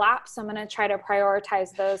of overlap. So I'm going to try to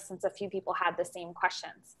prioritize those since a few people had the same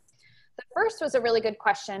questions. The first was a really good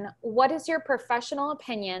question. What is your professional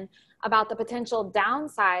opinion about the potential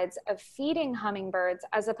downsides of feeding hummingbirds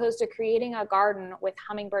as opposed to creating a garden with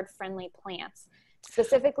hummingbird-friendly plants?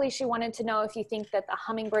 Specifically, she wanted to know if you think that the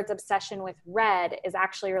hummingbird's obsession with red is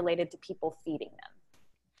actually related to people feeding them.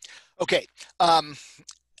 Okay.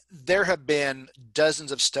 There have been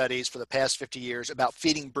dozens of studies for the past 50 years about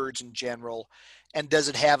feeding birds in general, and does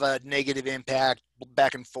it have a negative impact,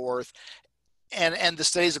 back and forth. And the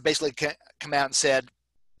studies have basically come out and said,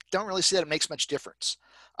 don't really see that it makes much difference.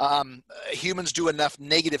 Humans do enough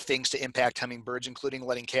negative things to impact hummingbirds, including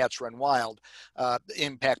letting cats run wild,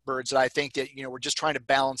 impact birds, that I think that, we're just trying to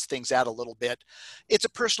balance things out a little bit. It's a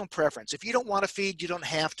personal preference. If you don't want to feed, you don't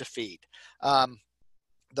have to feed.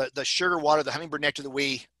 The sugar water, the hummingbird nectar that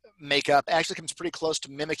we make up actually comes pretty close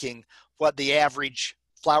to mimicking what the average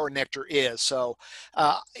flower nectar is. So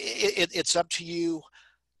it's up to you.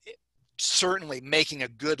 Certainly making a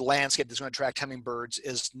good landscape that's going to attract hummingbirds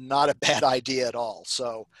is not a bad idea at all.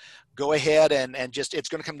 So go ahead and just, it's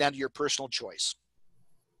going to come down to your personal choice.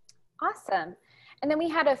 Awesome. And then we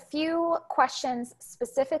had a few questions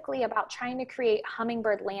specifically about trying to create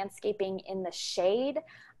hummingbird landscaping in the shade.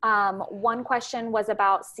 One question was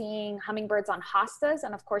about seeing hummingbirds on hostas,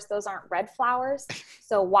 and of course those aren't red flowers.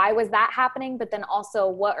 So why was that happening? But then also,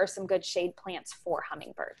 what are some good shade plants for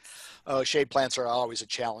hummingbirds? Oh, shade plants are always a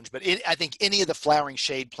challenge, but I think any of the flowering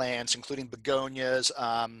shade plants, including begonias,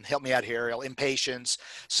 help me out here, Ariel, impatiens,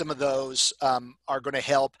 some of those are going to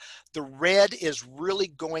help. The red is really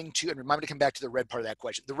going to, and remind me to come back to the red part of that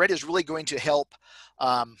question. The red is really going to help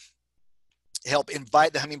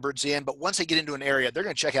invite the hummingbirds in, but once they get into an area, they're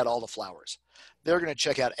going to check out all the flowers. They're going to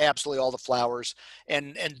check out absolutely all the flowers,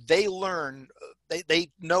 and they learn, they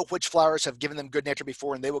know which flowers have given them good nectar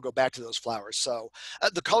before, and they will go back to those flowers. So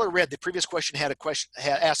the color red, the previous question had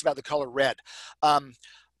asked about the color red.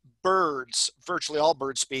 Birds, virtually all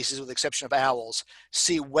bird species, with the exception of owls,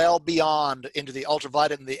 see well beyond into the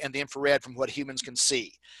ultraviolet and the infrared from what humans can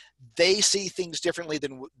see. They see things differently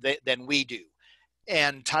than we do.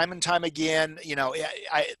 And time again,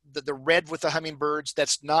 the red with the hummingbirds,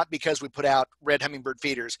 that's not because we put out red hummingbird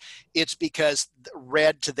feeders. It's because the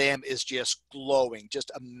red to them is just glowing,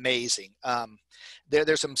 just amazing.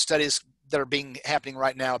 There's some studies that are happening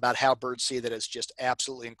right now about how birds see that is just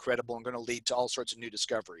absolutely incredible and going to lead to all sorts of new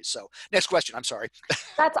discoveries. So next question, I'm sorry.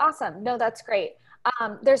 That's awesome. No, that's great.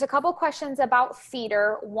 There's a couple questions about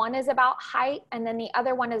feeder. One is about height, and then the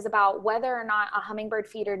other one is about whether or not a hummingbird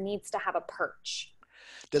feeder needs to have a perch.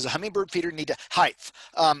 Does a hummingbird feeder need to height?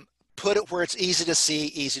 Put it where it's easy to see,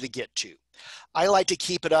 easy to get to. I like to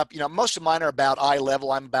keep it up. Most of mine are about eye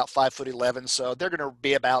level. I'm about 5'11", so they're going to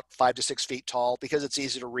be about 5 to 6 feet tall because it's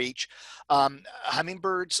easy to reach.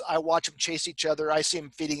 Hummingbirds, I watch them chase each other. I see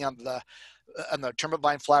them feeding on the termite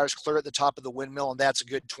vine flowers clear at the top of the windmill, and that's a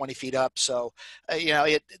good 20 feet up. So,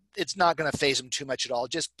 it's not going to phase them too much at all.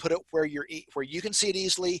 Just put it where you can see it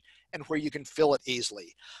easily and where you can fill it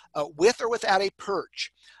easily. With or without a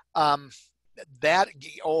perch, that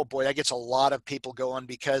gets a lot of people going,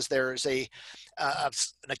 because there's an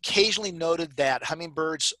occasionally noted that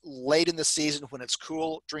hummingbirds late in the season, when it's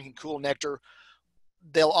cool, drinking cool nectar,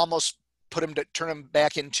 they'll almost turn them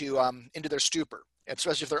back into their stupor,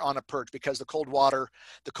 especially if they're on a perch, because the cold water,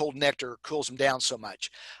 the cold nectar cools them down so much.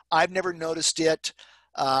 I've never noticed it.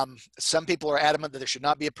 Some people are adamant that there should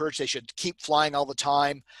not be a perch. They should keep flying all the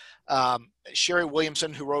time. Sherry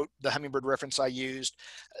Williamson, who wrote the hummingbird reference I used,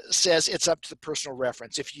 says it's up to the personal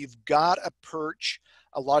reference. If you've got a perch,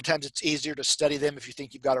 a lot of times it's easier to study them if you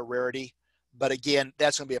think you've got a rarity. But again,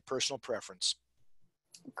 that's going to be a personal preference.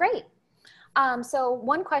 Great. So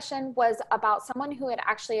one question was about someone who had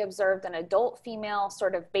actually observed an adult female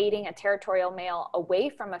sort of baiting a territorial male away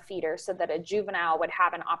from a feeder so that a juvenile would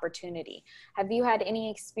have an opportunity. Have you had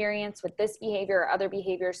any experience with this behavior or other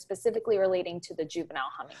behaviors specifically relating to the juvenile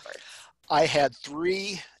hummingbird? I had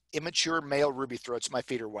 3 immature male ruby throats in my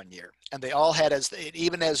feeder one year, and they all had,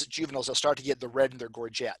 even as juveniles, they'll start to get the red in their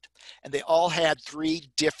gorget, and they all had 3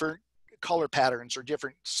 different color patterns or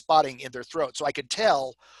different spotting in their throat. So I could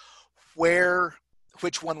tell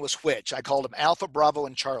which one was which. I called them Alpha, Bravo,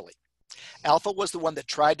 and Charlie. Alpha was the one that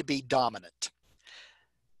tried to be dominant.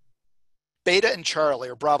 Beta and Charlie,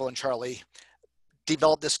 or Bravo and Charlie,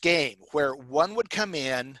 developed this game where one would come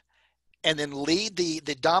in and then lead the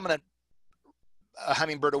dominant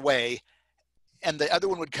hummingbird away, and the other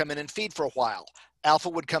one would come in and feed for a while. Alpha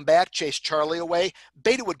would come back, chase Charlie away.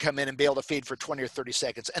 Beta would come in and be able to feed for 20 or 30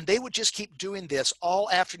 seconds. And they would just keep doing this all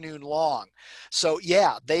afternoon long. So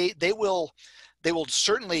yeah, they will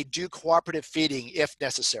certainly do cooperative feeding if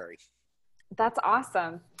necessary. That's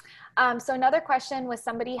awesome. So another question was,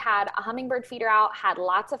 somebody had a hummingbird feeder out, had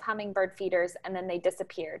lots of hummingbird feeders, and then they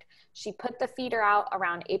disappeared. She put the feeder out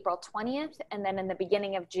around April 20th, and then in the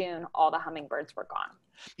beginning of June, all the hummingbirds were gone.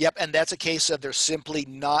 Yep, and that's a case of they're simply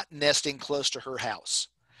not nesting close to her house.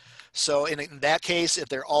 So in that case, if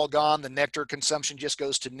they're all gone, the nectar consumption just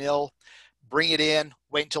goes to nil. bring it in,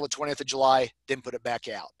 wait until the 20th of July, then put it back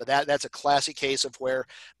out. But that's a classic case of where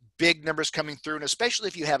big numbers coming through, and especially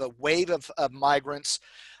if you have a wave of migrants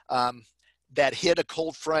that hit a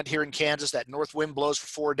cold front here in Kansas, that north wind blows for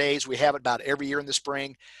 4 days. We have it about every year in the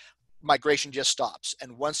spring. Migration just stops.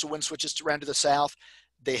 And once the wind switches around to the south,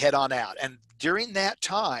 they head on out. And during that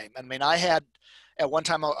time, I mean, at one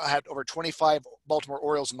time I had over 25 Baltimore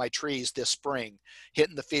Orioles in my trees this spring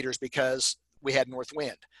hitting the feeders because we had north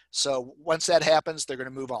wind. So once that happens, they're going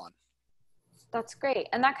to move on. That's great.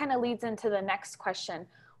 And that kind of leads into the next question.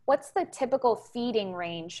 What's the typical feeding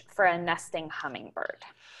range for a nesting hummingbird?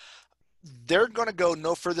 They're going to go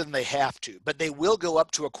no further than they have to, but they will go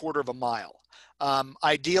up to 1/4 mile.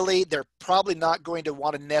 Ideally, they're probably not going to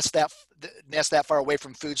want to nest that far away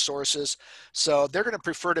from food sources. So they're going to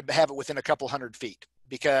prefer to have it within a couple hundred feet,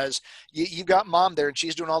 because you've got mom there and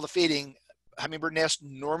she's doing all the feeding. Hummingbird nests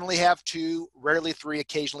normally have 2, rarely 3,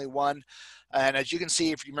 occasionally 1. And as you can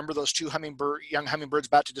see, if you remember those 2 young hummingbirds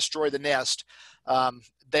about to destroy the nest,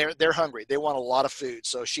 they're hungry. They want a lot of food.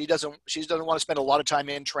 So she doesn't want to spend a lot of time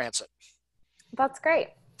in transit. That's great.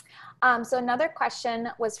 So another question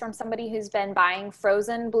was from somebody who's been buying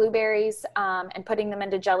frozen blueberries and putting them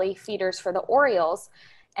into jelly feeders for the Orioles,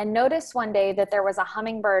 and noticed one day that there was a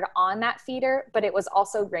hummingbird on that feeder, but it was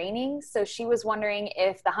also raining. So she was wondering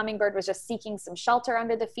if the hummingbird was just seeking some shelter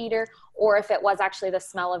under the feeder, or if it was actually the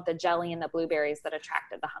smell of the jelly and the blueberries that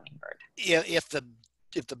attracted the hummingbird. Yeah, if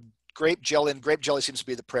the grape jelly seems to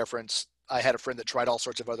be the preference. I had a friend that tried all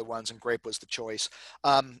sorts of other ones, and grape was the choice.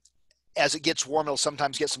 As it gets warm, it'll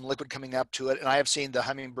sometimes get some liquid coming up to it. And I have seen the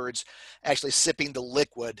hummingbirds actually sipping the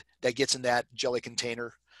liquid that gets in that jelly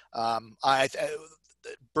container.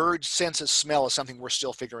 Bird sense of smell is something we're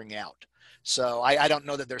still figuring out. So I don't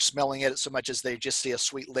know that they're smelling it so much as they just see a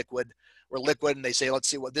sweet liquid and they say, let's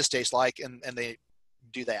see what this tastes like. And they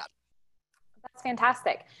do that. That's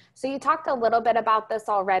fantastic. So you talked a little bit about this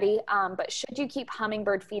already, but should you keep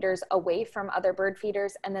hummingbird feeders away from other bird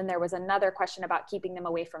feeders? And then there was another question about keeping them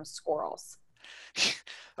away from squirrels.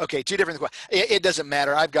 Okay, 2 different questions. It doesn't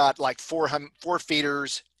matter. I've got like 4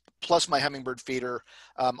 feeders plus my hummingbird feeder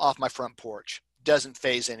off my front porch. Doesn't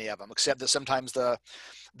phase any of them, except that sometimes the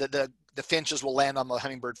finches will land on the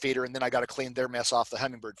hummingbird feeder, and then I got to clean their mess off the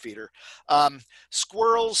hummingbird feeder.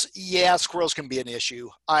 Squirrels can be an issue.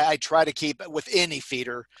 I try to keep, with any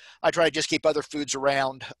feeder, I try to just keep other foods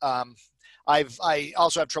around. I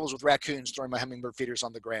also have troubles with raccoons throwing my hummingbird feeders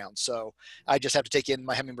on the ground. So I just have to take in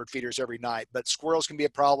my hummingbird feeders every night. But squirrels can be a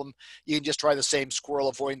problem. You can just try the same squirrel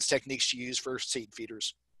avoidance techniques you use for seed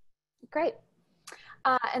feeders. Great.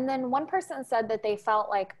 And then one person said that they felt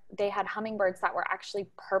like they had hummingbirds that were actually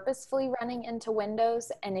purposefully running into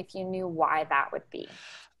windows, and if you knew why that would be.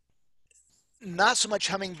 Not so much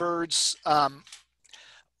hummingbirds.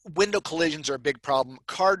 Window collisions are a big problem.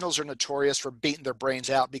 Cardinals are notorious for beating their brains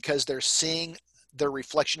out because they're seeing their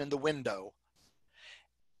reflection in the window,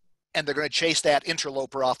 and they're going to chase that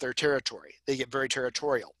interloper off their territory. They get very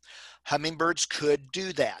territorial. Hummingbirds could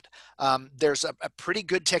do that. There's a pretty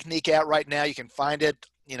good technique out right now. You can find it,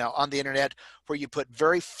 on the internet, where you put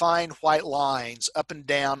very fine white lines up and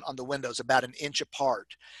down on the windows about 1 inch apart.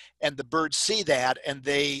 And the birds see that, and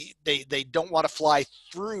they don't want to fly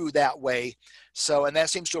through that way. So, and that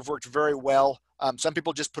seems to have worked very well. Some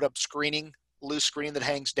people just put up loose screening that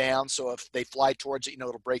hangs down. So if they fly towards it,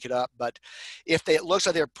 it'll break it up. But if it looks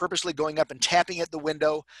like they're purposely going up and tapping at the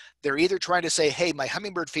window, they're either trying to say, hey, my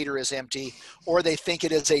hummingbird feeder is empty, or they think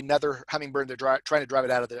it is another hummingbird. They're trying to drive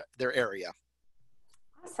it out of their area.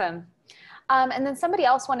 Awesome. And then somebody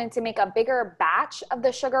else wanted to make a bigger batch of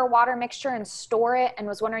the sugar water mixture and store it, and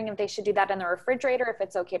was wondering if they should do that in the refrigerator, if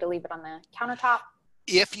it's okay to leave it on the countertop.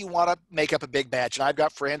 If you want to make up a big batch, and I've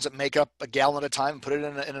got friends that make up a gallon at a time and put it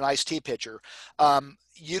in an iced tea pitcher,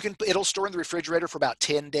 it'll store in the refrigerator for about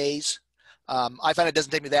 10 days. I find it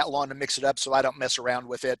doesn't take me that long to mix it up, so I don't mess around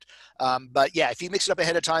with it. But yeah, if you mix it up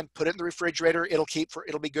ahead of time, put it in the refrigerator, it'll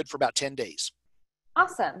be good for about 10 days.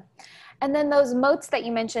 Awesome. And then those moats that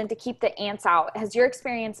you mentioned to keep the ants out, has your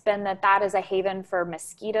experience been that is a haven for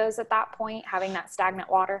mosquitoes at that point, having that stagnant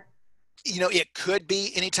water? It could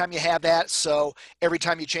be anytime you have that. So every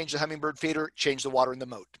time you change the hummingbird feeder, change the water in the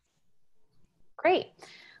moat. Great.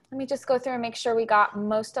 Let me just go through and make sure we got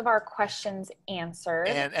most of our questions answered.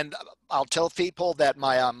 And I'll tell people that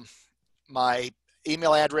my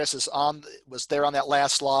email address was there on that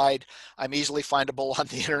last slide. I'm easily findable on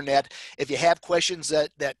the internet. If you have questions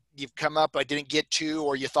that you've come up I didn't get to,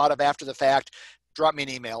 or you thought of after the fact, drop me an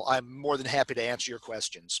email. I'm more than happy to answer your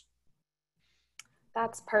questions.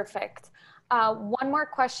 That's perfect. One more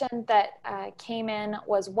question that came in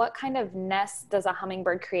was, what kind of nest does a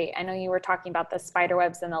hummingbird create? I know you were talking about the spider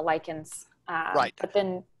webs and the lichens, Right. but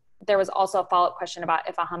then there was also a follow-up question about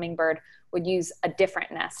if a hummingbird would use a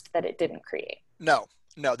different nest that it didn't create. No,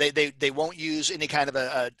 they won't use any kind of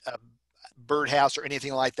a birdhouse or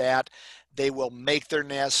anything like that. They will make their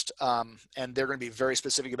nest, and they're going to be very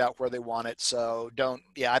specific about where they want it. So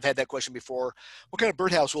I've had that question before. What kind of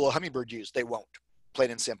birdhouse will a hummingbird use? They won't,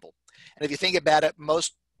 plain and simple. And if you think about it,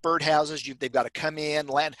 most birdhouses, they've got to come in,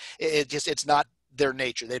 land. It's not their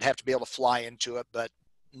nature. They'd have to be able to fly into it, but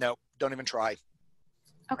no, don't even try.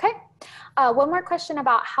 Okay. One more question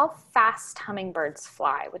about how fast hummingbirds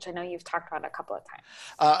fly, which I know you've talked about a couple of times.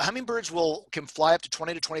 Hummingbirds can fly up to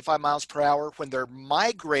 20 to 25 miles per hour. When they're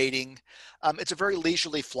migrating, it's a very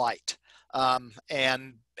leisurely flight.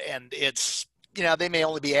 And it's, they may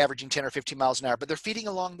only be averaging 10 or 15 miles an hour, but they're feeding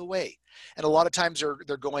along the way. And a lot of times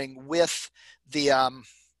they're going with the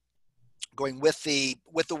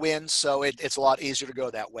wind, so it's a lot easier to go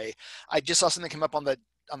that way. I just saw something come up on the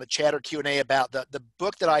chat or Q&A about the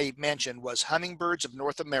book that I mentioned was Hummingbirds of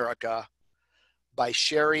North America by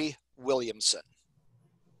Sherry Williamson.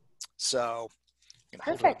 So I'm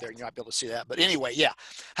going to hold it up there and you might be able to see that. But anyway, yeah,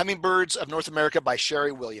 Hummingbirds of North America by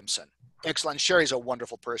Sherry Williamson. Excellent. Sherry's a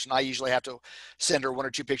wonderful person. I usually have to send her 1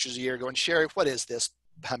 or 2 pictures a year going, Sherry, what is this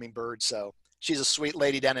hummingbird? So she's a sweet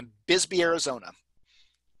lady down in Bisbee, Arizona.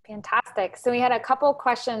 Fantastic. So we had a couple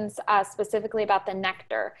questions specifically about the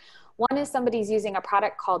nectar. One is somebody's using a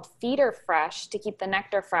product called Feeder Fresh to keep the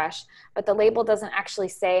nectar fresh, but the label doesn't actually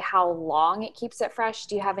say how long it keeps it fresh.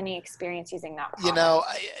 Do you have any experience using that product?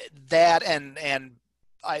 That and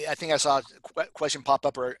I think I saw a question pop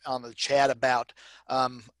up on the chat about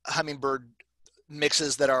hummingbird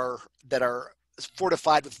mixes that are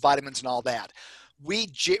fortified with vitamins and all that. We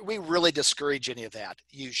really discourage any of that.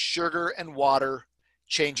 Use sugar and water,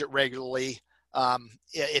 change it regularly.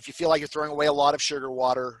 If you feel like you're throwing away a lot of sugar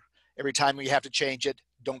water every time you have to change it,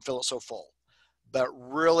 don't fill it so full. But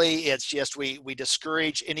really, it's just we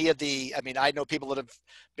discourage any of the. I mean, I know people that have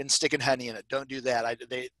been sticking honey in it. Don't do that.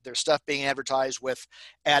 There's stuff being advertised with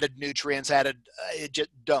added nutrients, just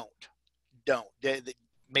don't.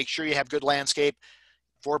 Make sure you have good landscape.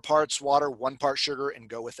 4 parts water, 1 part sugar, and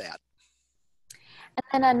go with that.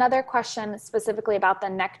 And then another question specifically about the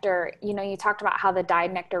nectar. You talked about how the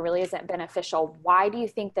dyed nectar really isn't beneficial. Why do you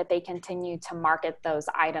think that they continue to market those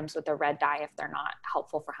items with the red dye if they're not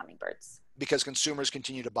helpful for hummingbirds? Because consumers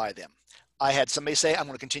continue to buy them. I had somebody say, I'm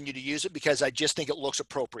going to continue to use it because I just think it looks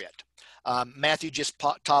appropriate. Matthew just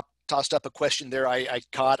tossed up a question there I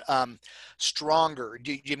caught. Stronger.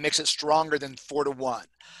 Do you mix it stronger than 4 to 1?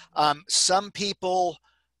 Some people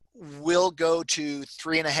will go to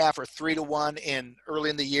 3.5 or 3 to 1 in early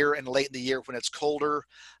in the year and late in the year when it's colder.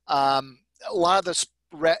 A lot of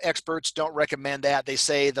the experts don't recommend that. They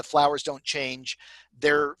say the flowers don't change.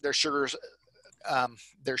 Their sugars,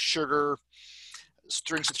 their sugar,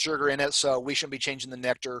 strings of sugar in it, so we shouldn't be changing the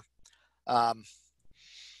nectar. And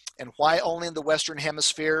why only in the Western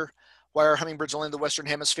Hemisphere? Why are hummingbirds only in the Western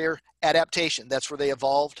Hemisphere? Adaptation. That's where they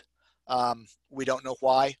evolved. We don't know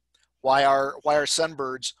why. Why are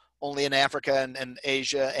sunbirds only in Africa and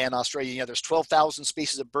Asia and Australia? There's 12,000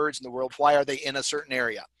 species of birds in the world. Why are they in a certain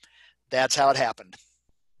area? That's how it happened.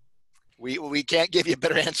 We can't give you a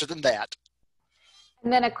better answer than that.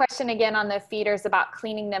 And then a question again on the feeders about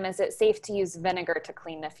cleaning them. Is it safe to use vinegar to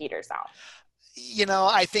clean the feeders out?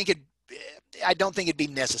 I don't think it'd be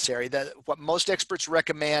necessary. What most experts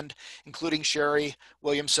recommend, including Sherry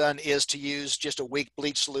Williamson, is to use just a weak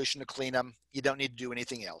bleach solution to clean them. You don't need to do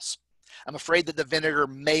anything else. I'm afraid that the vinegar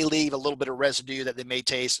may leave a little bit of residue that they may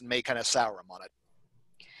taste and may kind of sour them on it.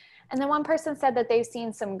 And then one person said that they've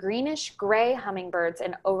seen some greenish gray hummingbirds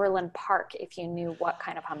in Overland Park, if you knew what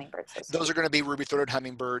kind of hummingbirds those are going to be ruby-throated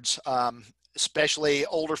hummingbirds. Especially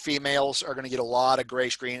older females are going to get a lot of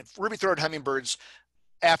grayish green. Ruby-throated hummingbirds,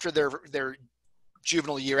 after their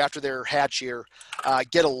juvenile year, after their hatch year,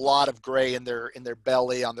 get a lot of gray in their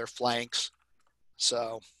belly, on their flanks.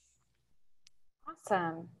 So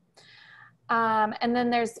awesome. And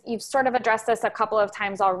then you've sort of addressed this a couple of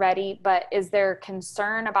times already, but is there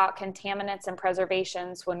concern about contaminants and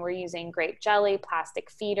preservations when we're using grape jelly,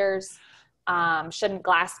 plastic feeders? Shouldn't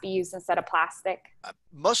glass be used instead of plastic?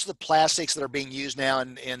 Most of the plastics that are being used now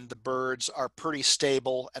in the birds are pretty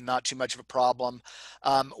stable and not too much of a problem.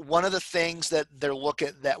 One of the things that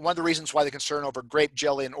one of the reasons why the concern over grape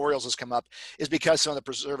jelly and Orioles has come up is because some of the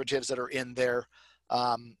preservatives that are in there.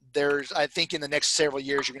 I think in the next several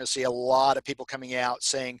years, you're going to see a lot of people coming out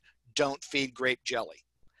saying, don't feed grape jelly.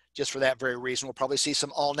 just for that very reason. We'll probably see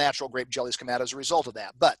some all-natural grape jellies come out as a result of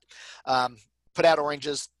that. But put out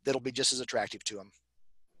oranges that'll be just as attractive to them.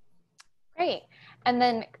 Great. And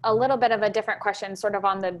then a little bit of a different question sort of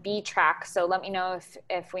on the bee track. So let me know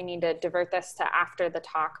if we need to divert this to after the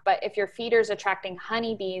talk. But if your feeder's attracting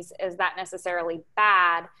honeybees, is that necessarily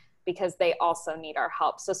bad because they also need our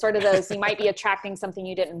help? So sort of those, you might be attracting something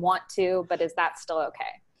you didn't want to, but is that still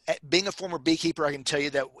okay? Being a former beekeeper, I can tell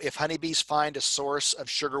you that if honeybees find a source of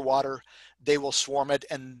sugar water, they will swarm it,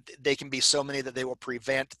 and they can be so many that they will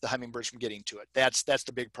prevent the hummingbirds from getting to it. That's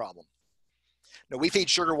the big problem. Now, we feed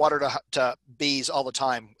sugar water to bees all the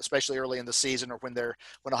time, especially early in the season or when a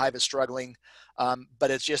hive is struggling. But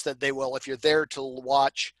it's just that they will, if you're there to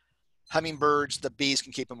watch hummingbirds, the bees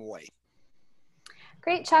can keep them away.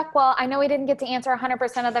 Great, Chuck. Well, I know we didn't get to answer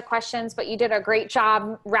 100% of the questions, but you did a great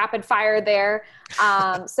job, rapid fire there.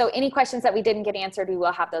 So any questions that we didn't get answered, we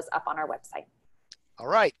will have those up on our website. All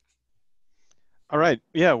right. All right.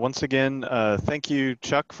 Yeah, once again, thank you,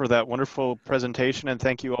 Chuck, for that wonderful presentation, and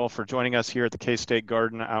thank you all for joining us here at the K-State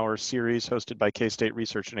Garden Hour series hosted by K-State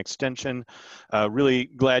Research and Extension. Really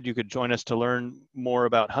glad you could join us to learn more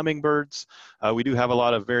about hummingbirds. We do have a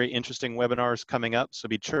lot of very interesting webinars coming up, so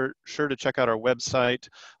be sure to check out our website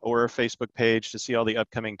or our Facebook page to see all the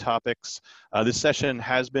upcoming topics. This session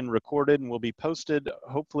has been recorded and will be posted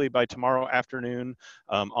hopefully by tomorrow afternoon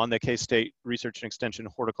on the K-State Research and Extension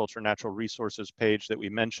Horticulture Natural Resources page that we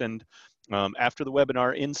mentioned. After the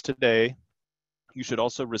webinar ends today, you should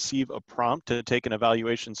also receive a prompt to take an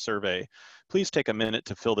evaluation survey. Please take a minute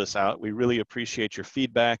to fill this out. We really appreciate your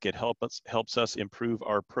feedback. It helps us improve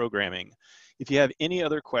our programming. If you have any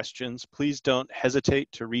other questions, please don't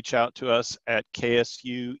hesitate to reach out to us at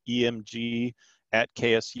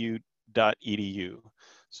ksuemg@ksu.edu.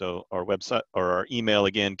 So our website or our email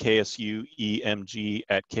again,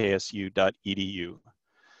 ksuemg@ksu.edu.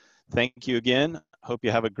 Thank you again. Hope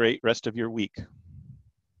you have a great rest of your week.